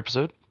future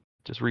episode.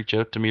 Just reach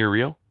out to me or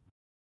Rio.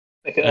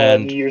 Make it a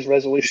And New Year's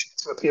resolution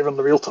to appear on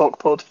the Real Talk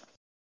pod.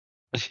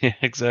 yeah,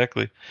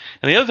 exactly.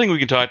 And the other thing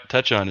we can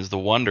touch on is the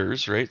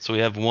wonders, right? So we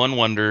have one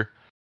wonder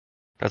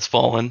that's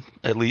fallen,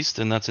 at least,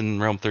 and that's in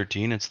Realm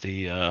 13. It's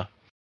the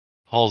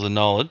Halls of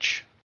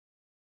Knowledge.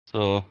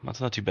 So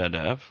that's not too bad to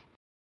have.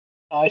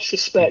 I Needs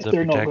suspect up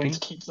they're your not going tacking. to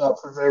keep that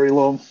for very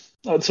long.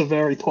 That's a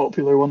very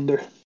popular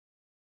wonder.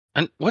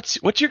 And what's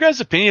your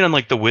guys' opinion on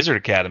like the Wizard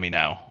Academy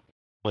now?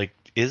 Like,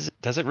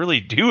 does it really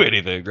do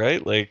anything,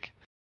 right? Like,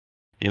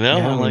 Yeah, I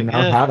I'm don't even like,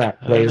 know how that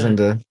I don't plays know.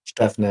 into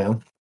stuff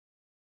now.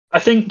 I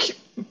think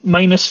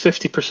minus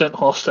 50%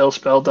 hostile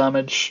spell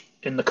damage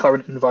in the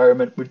current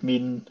environment would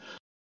mean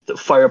that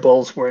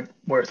fireballs weren't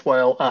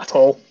worthwhile at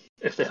all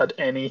if they had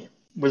any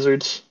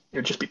wizards. It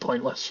would just be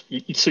pointless.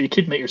 So you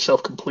could make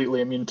yourself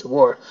completely immune to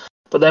war.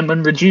 But then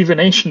when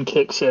rejuvenation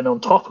kicks in on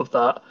top of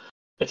that,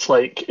 it's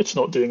like it's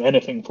not doing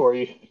anything for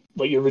you.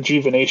 Like your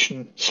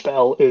rejuvenation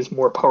spell is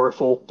more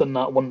powerful than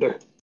that wonder.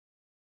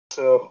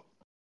 So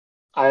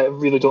I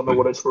really don't know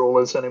what its role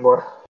is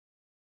anymore.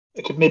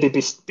 It could maybe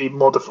be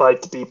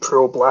modified to be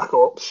pro Black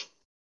Ops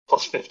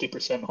plus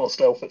 50%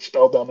 hostile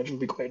spell damage would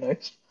be quite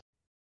nice.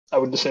 I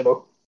wouldn't say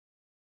no.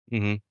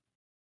 Mm-hmm.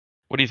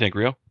 What do you think,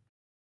 Rio?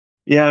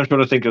 Yeah, I'm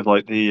trying to think of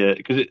like the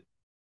because it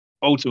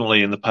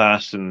ultimately in the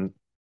past and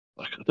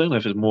like, I don't know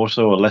if it's more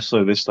so or less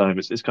so this time.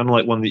 It's kind of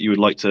like one that you would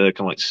like to kind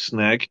of like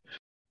snag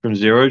from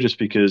zero, just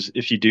because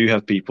if you do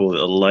have people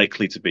that are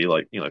likely to be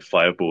like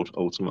fireballed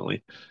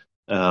ultimately,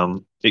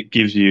 it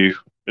gives you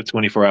a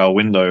 24-hour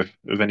window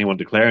of anyone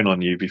declaring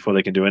on you before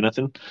they can do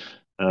anything.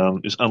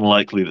 It's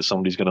unlikely that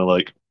somebody's going to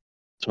like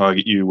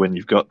target you when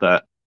you've got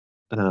that,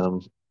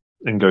 um,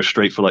 and go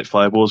straight for like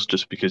fireballs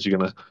just because you're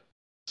going to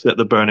set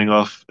the burning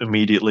off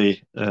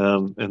immediately,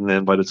 and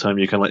then by the time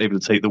you're kind of like able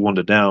to take the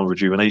wonder down,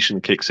 rejuvenation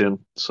kicks in.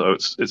 So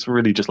it's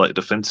really just like a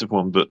defensive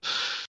one. But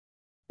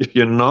if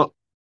you're not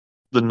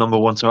the number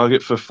one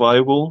target for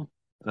fireball,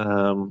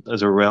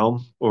 as a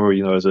realm or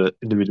as an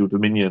individual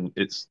dominion,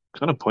 it's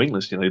kind of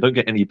pointless. You don't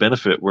get any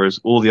benefit, whereas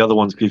all the other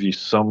ones give you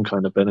some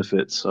kind of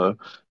benefit. So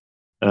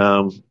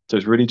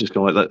it's really just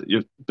kind of like that.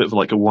 You're a bit of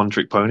like a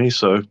one-trick pony.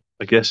 So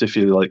I guess if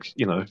you like,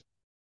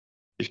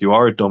 if you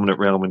are a dominant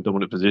realm in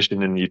dominant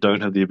position and you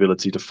don't have the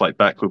ability to fight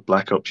back with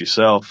Black Ops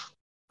yourself,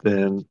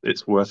 then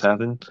it's worth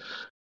having.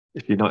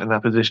 If you're not in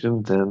that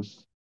position, then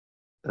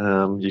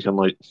you can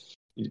like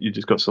you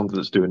just got something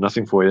that's doing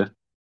nothing for you.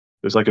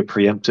 It's like a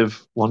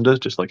preemptive wonder,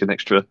 just like an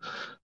extra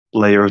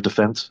layer of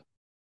defense.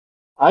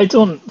 I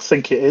don't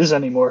think it is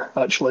anymore,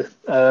 actually.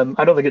 I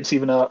don't think it's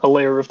even a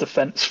layer of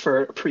defense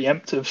for a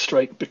preemptive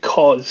strike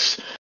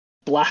because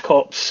Black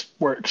Ops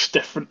works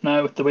different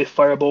now with the way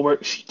Fireball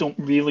works. You don't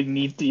really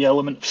need the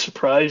element of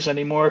surprise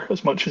anymore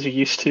as much as you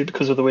used to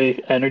because of the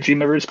way energy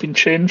mirror's been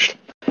changed.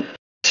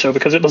 So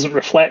because it doesn't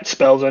reflect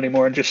spells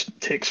anymore and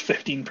just takes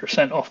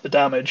 15% off the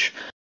damage,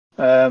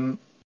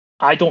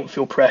 I don't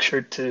feel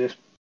pressured to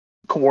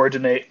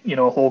coordinate,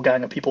 a whole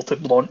gang of people to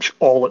launch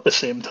all at the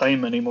same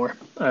time anymore.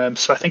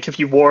 So I think if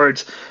you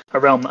ward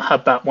a realm that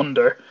had that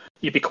wonder,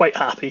 you'd be quite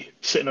happy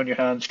sitting on your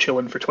hands,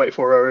 chilling for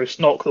 24 hours,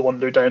 knock the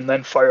wonder down,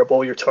 then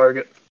fireball your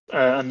target,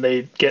 and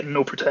they get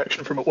no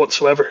protection from it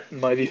whatsoever, in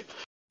my view.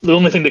 The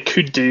only thing they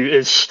could do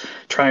is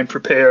try and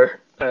prepare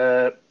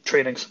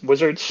training some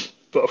wizards,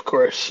 but of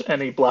course,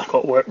 any Black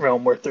Ops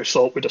realm worth their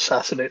salt would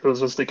assassinate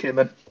those as they came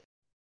in.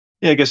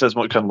 Yeah, I guess that's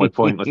kind of my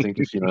point. I think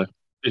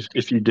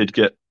if you did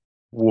get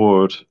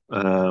ward,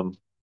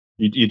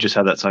 you just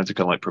had that time to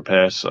kind of like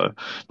prepare. So,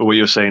 but what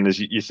you're saying is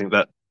you think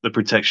that the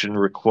protection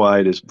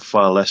required is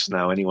far less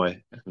now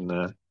anyway,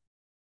 and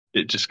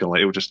it just kind of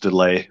like it will just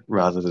delay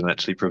rather than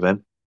actually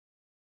prevent.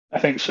 I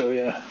think so,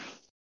 yeah.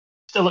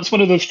 Still, it's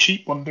one of those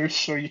cheap wonders,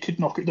 so you could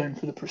knock it down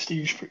for the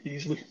prestige pretty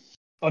easily.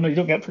 Oh no, you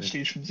don't get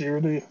prestige from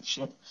 0, do you?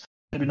 So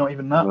maybe not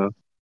even that.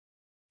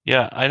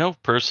 Yeah, I know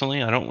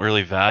personally, I don't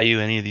really value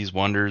any of these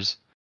wonders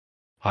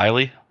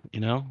highly,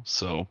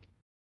 so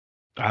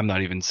I'm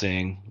not even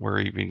saying we're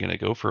even going to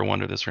go for a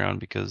wonder this round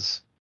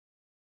because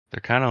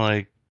they're kind of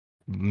like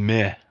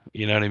meh,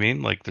 you know what I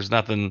mean? Like there's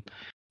nothing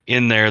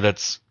in there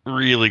that's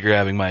really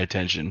grabbing my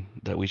attention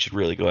that we should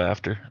really go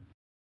after.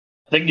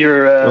 I think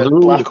your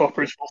Black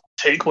Operas will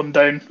take one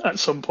down at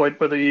some point,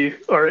 whether you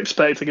are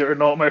expecting it or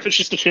not. If it's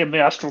just a shame the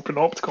Astral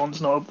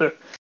Panopticon's not up there.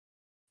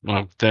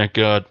 Oh, thank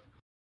God.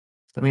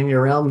 I mean,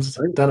 your realm's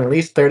done at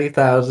least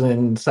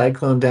 30,000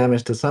 cyclone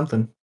damage to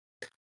something.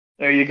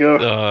 There you go.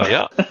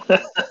 Yeah.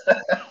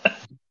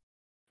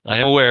 I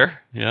am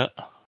aware. Yeah.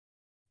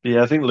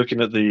 Yeah, I think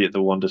looking at the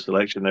wonder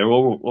selection, they're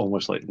all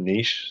almost like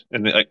niche,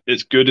 and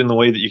it's good in the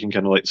way that you can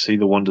kind of like see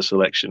the wonder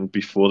selection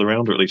before the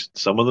round, or at least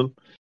some of them.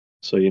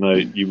 So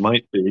you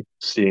might be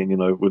seeing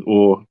with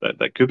ore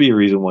that could be a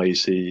reason why you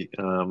see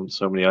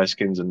so many ice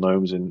skins and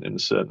gnomes in a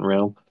certain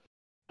realm.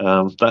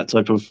 That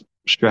type of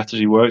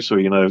strategy works. So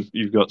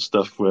you've got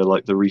stuff where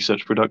like the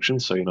research production.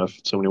 So if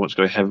somebody wants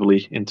to go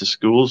heavily into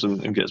schools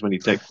and get as many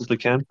texts as they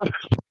can,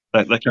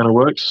 that kind of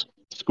works.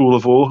 School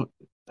of Ore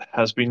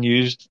has been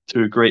used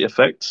to a great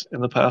effect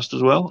in the past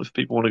as well. If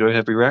people want to go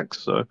heavy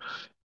racks, so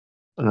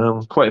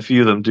quite a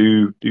few of them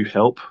do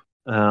help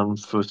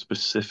for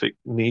specific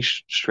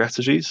niche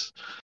strategies.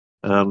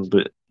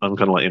 But I'm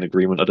kind of like in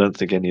agreement. I don't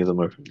think any of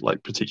them are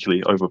like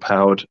particularly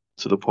overpowered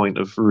to the point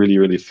of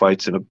really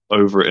fighting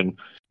over it and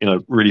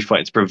really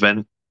fighting to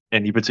prevent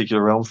any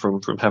particular realm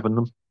from having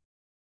them.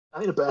 I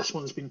think the best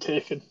one's been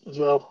taken as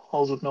well.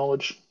 Halls of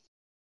Knowledge.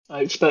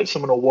 I expect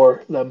someone will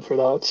war them for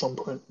that at some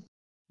point.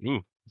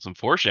 Ooh, some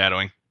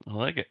foreshadowing. I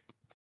like it.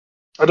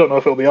 I don't know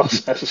if it'll be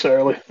us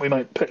necessarily. We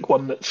might pick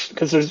one that's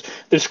because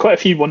there's quite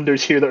a few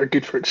wonders here that are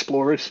good for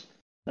explorers.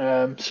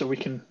 So we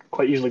can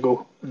quite easily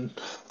go and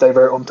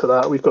divert onto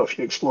that. We've got a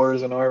few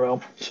explorers in our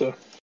realm, so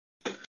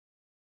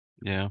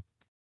yeah.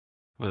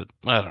 But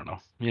I don't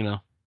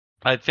know.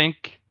 I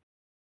think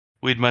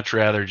we'd much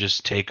rather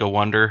just take a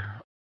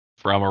wonder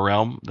from a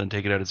realm than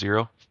take it out of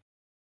 0.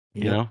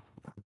 Yep.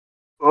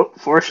 Oh,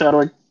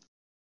 foreshadowing.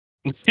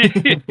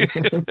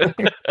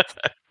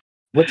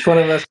 Which one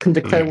of us can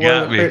declare war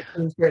on the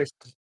 13 first?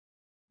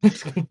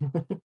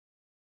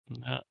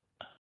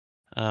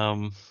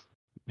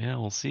 Yeah,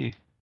 we'll see.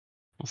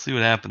 We'll see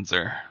what happens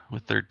there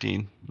with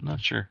 13. I'm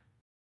not sure.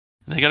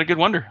 They got a good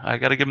wonder. I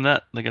got to give them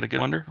that. They got a good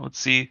wonder. Let's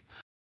see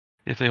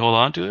if they hold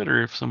on to it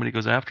or if somebody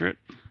goes after it.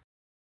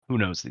 Who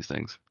knows these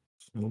things?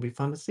 It'll be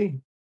fun to see.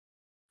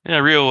 Yeah,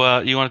 Rio,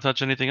 you want to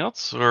touch anything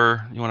else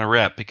or you want to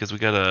wrap because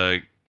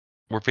we're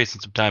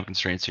facing some time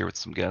constraints here with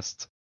some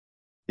guests.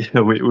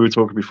 Yeah, we were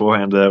talking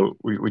beforehand.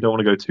 We don't want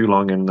to go too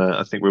long, and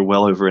I think we're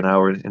well over an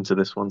hour into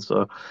this one.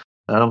 So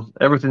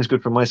everything's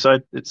good from my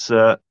side. It's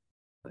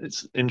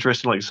it's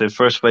interesting. Like you said,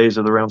 first phase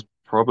of the round's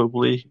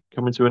probably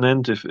coming to an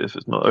end if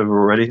it's not over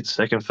already.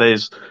 Second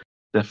phase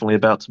definitely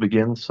about to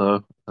begin.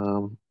 So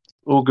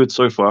all good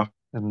so far,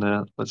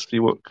 and let's see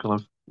what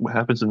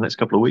happens in the next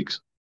couple of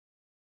weeks.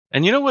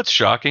 And you know what's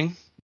shocking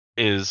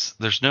is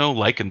there's no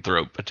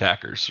lycanthrope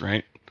attackers,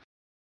 right?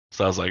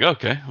 So I was like,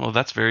 okay, well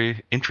that's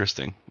very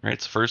interesting, right?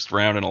 It's the first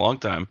round in a long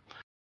time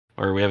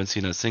where we haven't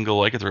seen a single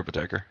lycanthrope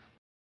attacker.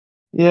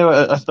 Yeah,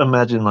 I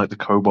imagine like the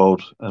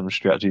kobold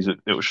strategies, it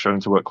was shown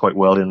to work quite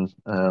well in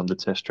the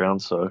test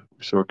round. So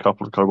we saw a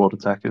couple of kobold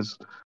attackers.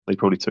 They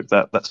probably took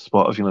that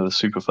spot of the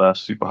super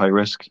fast, super high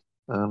risk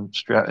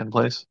strat in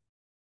place.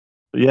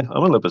 But yeah, I'm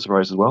a little bit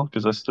surprised as well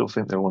because I still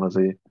think they're one of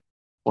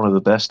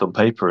the best on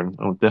paper and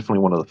definitely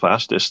one of the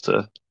fastest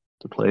to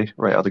play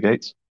right out of the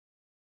gates.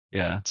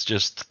 Yeah, it's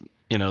just,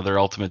 their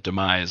ultimate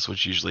demise,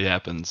 which usually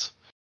happens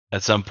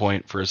at some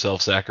point for a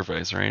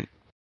self-sacrifice, right?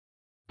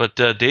 But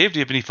Dave, do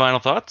you have any final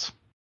thoughts?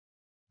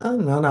 Oh,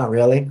 no, not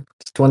really.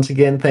 Just once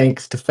again,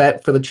 thanks to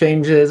FET for the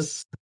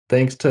changes.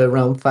 Thanks to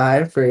Realm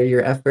 5 for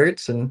your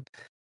efforts, and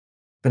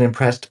been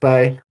impressed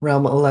by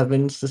Realm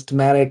 11's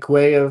systematic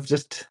way of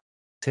just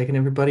taking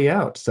everybody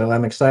out. So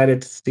I'm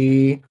excited to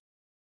see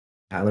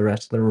how the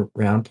rest of the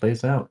round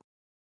plays out.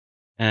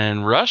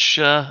 And Rush,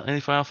 any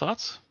final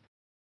thoughts?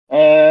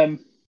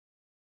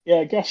 Yeah,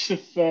 I guess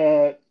if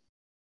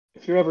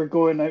you're ever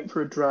going out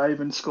for a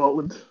drive in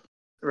Scotland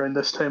around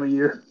this time of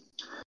year,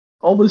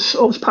 always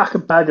pack a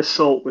bag of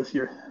salt with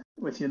you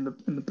in the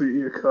boot of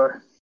your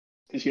car,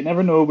 because you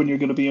never know when you're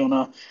going to be on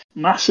a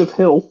massive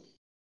hill,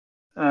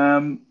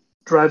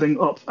 driving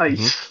up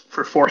ice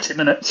for 40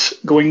 minutes,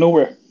 going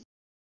nowhere.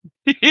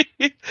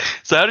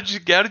 So how did you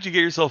get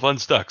yourself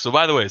unstuck? So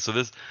by the way,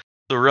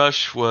 the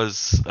Rush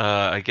was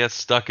I guess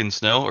stuck in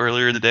snow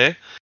earlier in the day.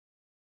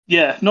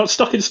 Yeah, not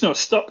stuck in snow,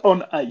 stuck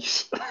on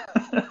ice.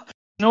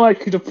 No, I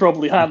could have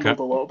probably handled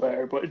a lot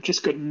better, but it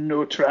just got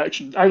no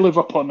traction. I live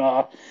up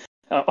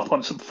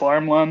on some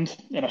farmland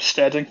in a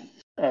steading,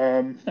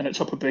 and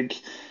it's up a big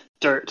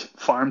dirt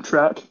farm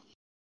track.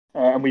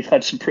 And we've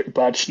had some pretty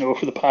bad snow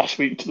for the past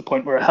week, to the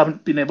point where I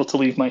haven't been able to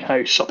leave my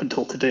house up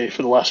until today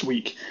for the last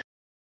week.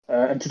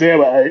 And today I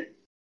went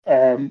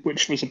out,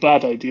 which was a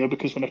bad idea,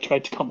 because when I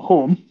tried to come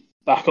home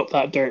back up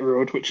that dirt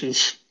road, which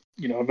is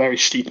a very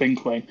steep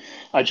incline,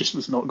 I just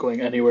was not going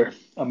anywhere.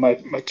 And my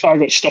car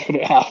got stuck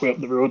about halfway up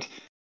the road,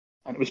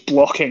 and it was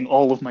blocking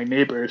all of my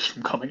neighbours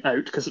from coming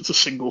out because it's a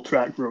single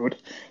track road.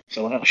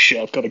 So I'm like, oh shit,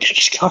 I've got to get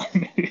this car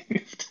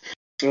moved.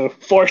 So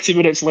 40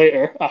 minutes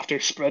later, after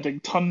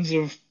spreading tons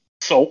of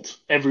salt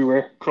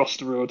everywhere across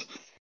the road,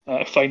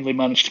 I finally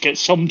managed to get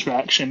some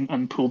traction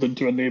and pulled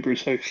into a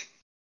neighbour's house.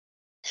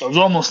 So I was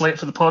almost late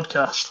for the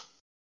podcast.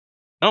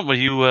 Oh, but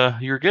you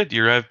were good.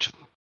 You arrived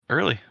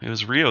early. It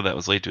was Rio that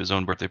was late to his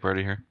own birthday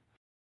party here.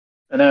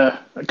 And I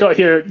got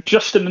here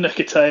just in the nick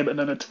of time, and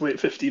then I had to wait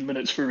 15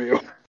 minutes for Rio.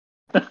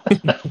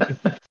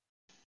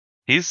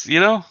 He's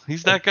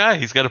that guy.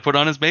 He's got to put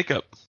on his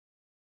makeup.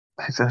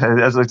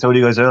 As I told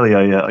you guys earlier,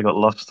 I got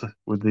lost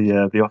with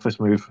the office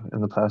move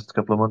in the past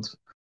couple of months.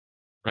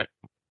 Right.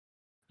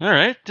 All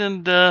right,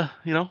 and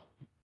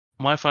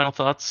my final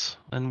thoughts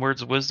and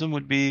words of wisdom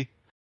would be,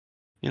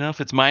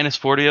 if it's minus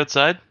 40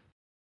 outside,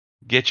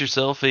 get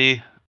yourself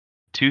a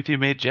toothy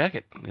made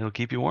jacket. It'll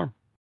keep you warm.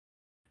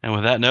 And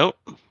with that note,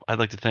 I'd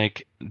like to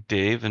thank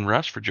Dave and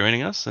Rush for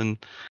joining us, and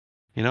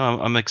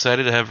I'm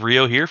excited to have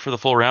Rio here for the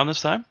full round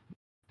this time,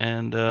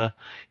 and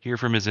hear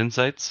from his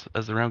insights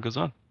as the round goes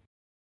on.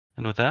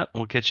 And with that,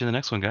 we'll catch you in the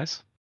next one,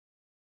 guys.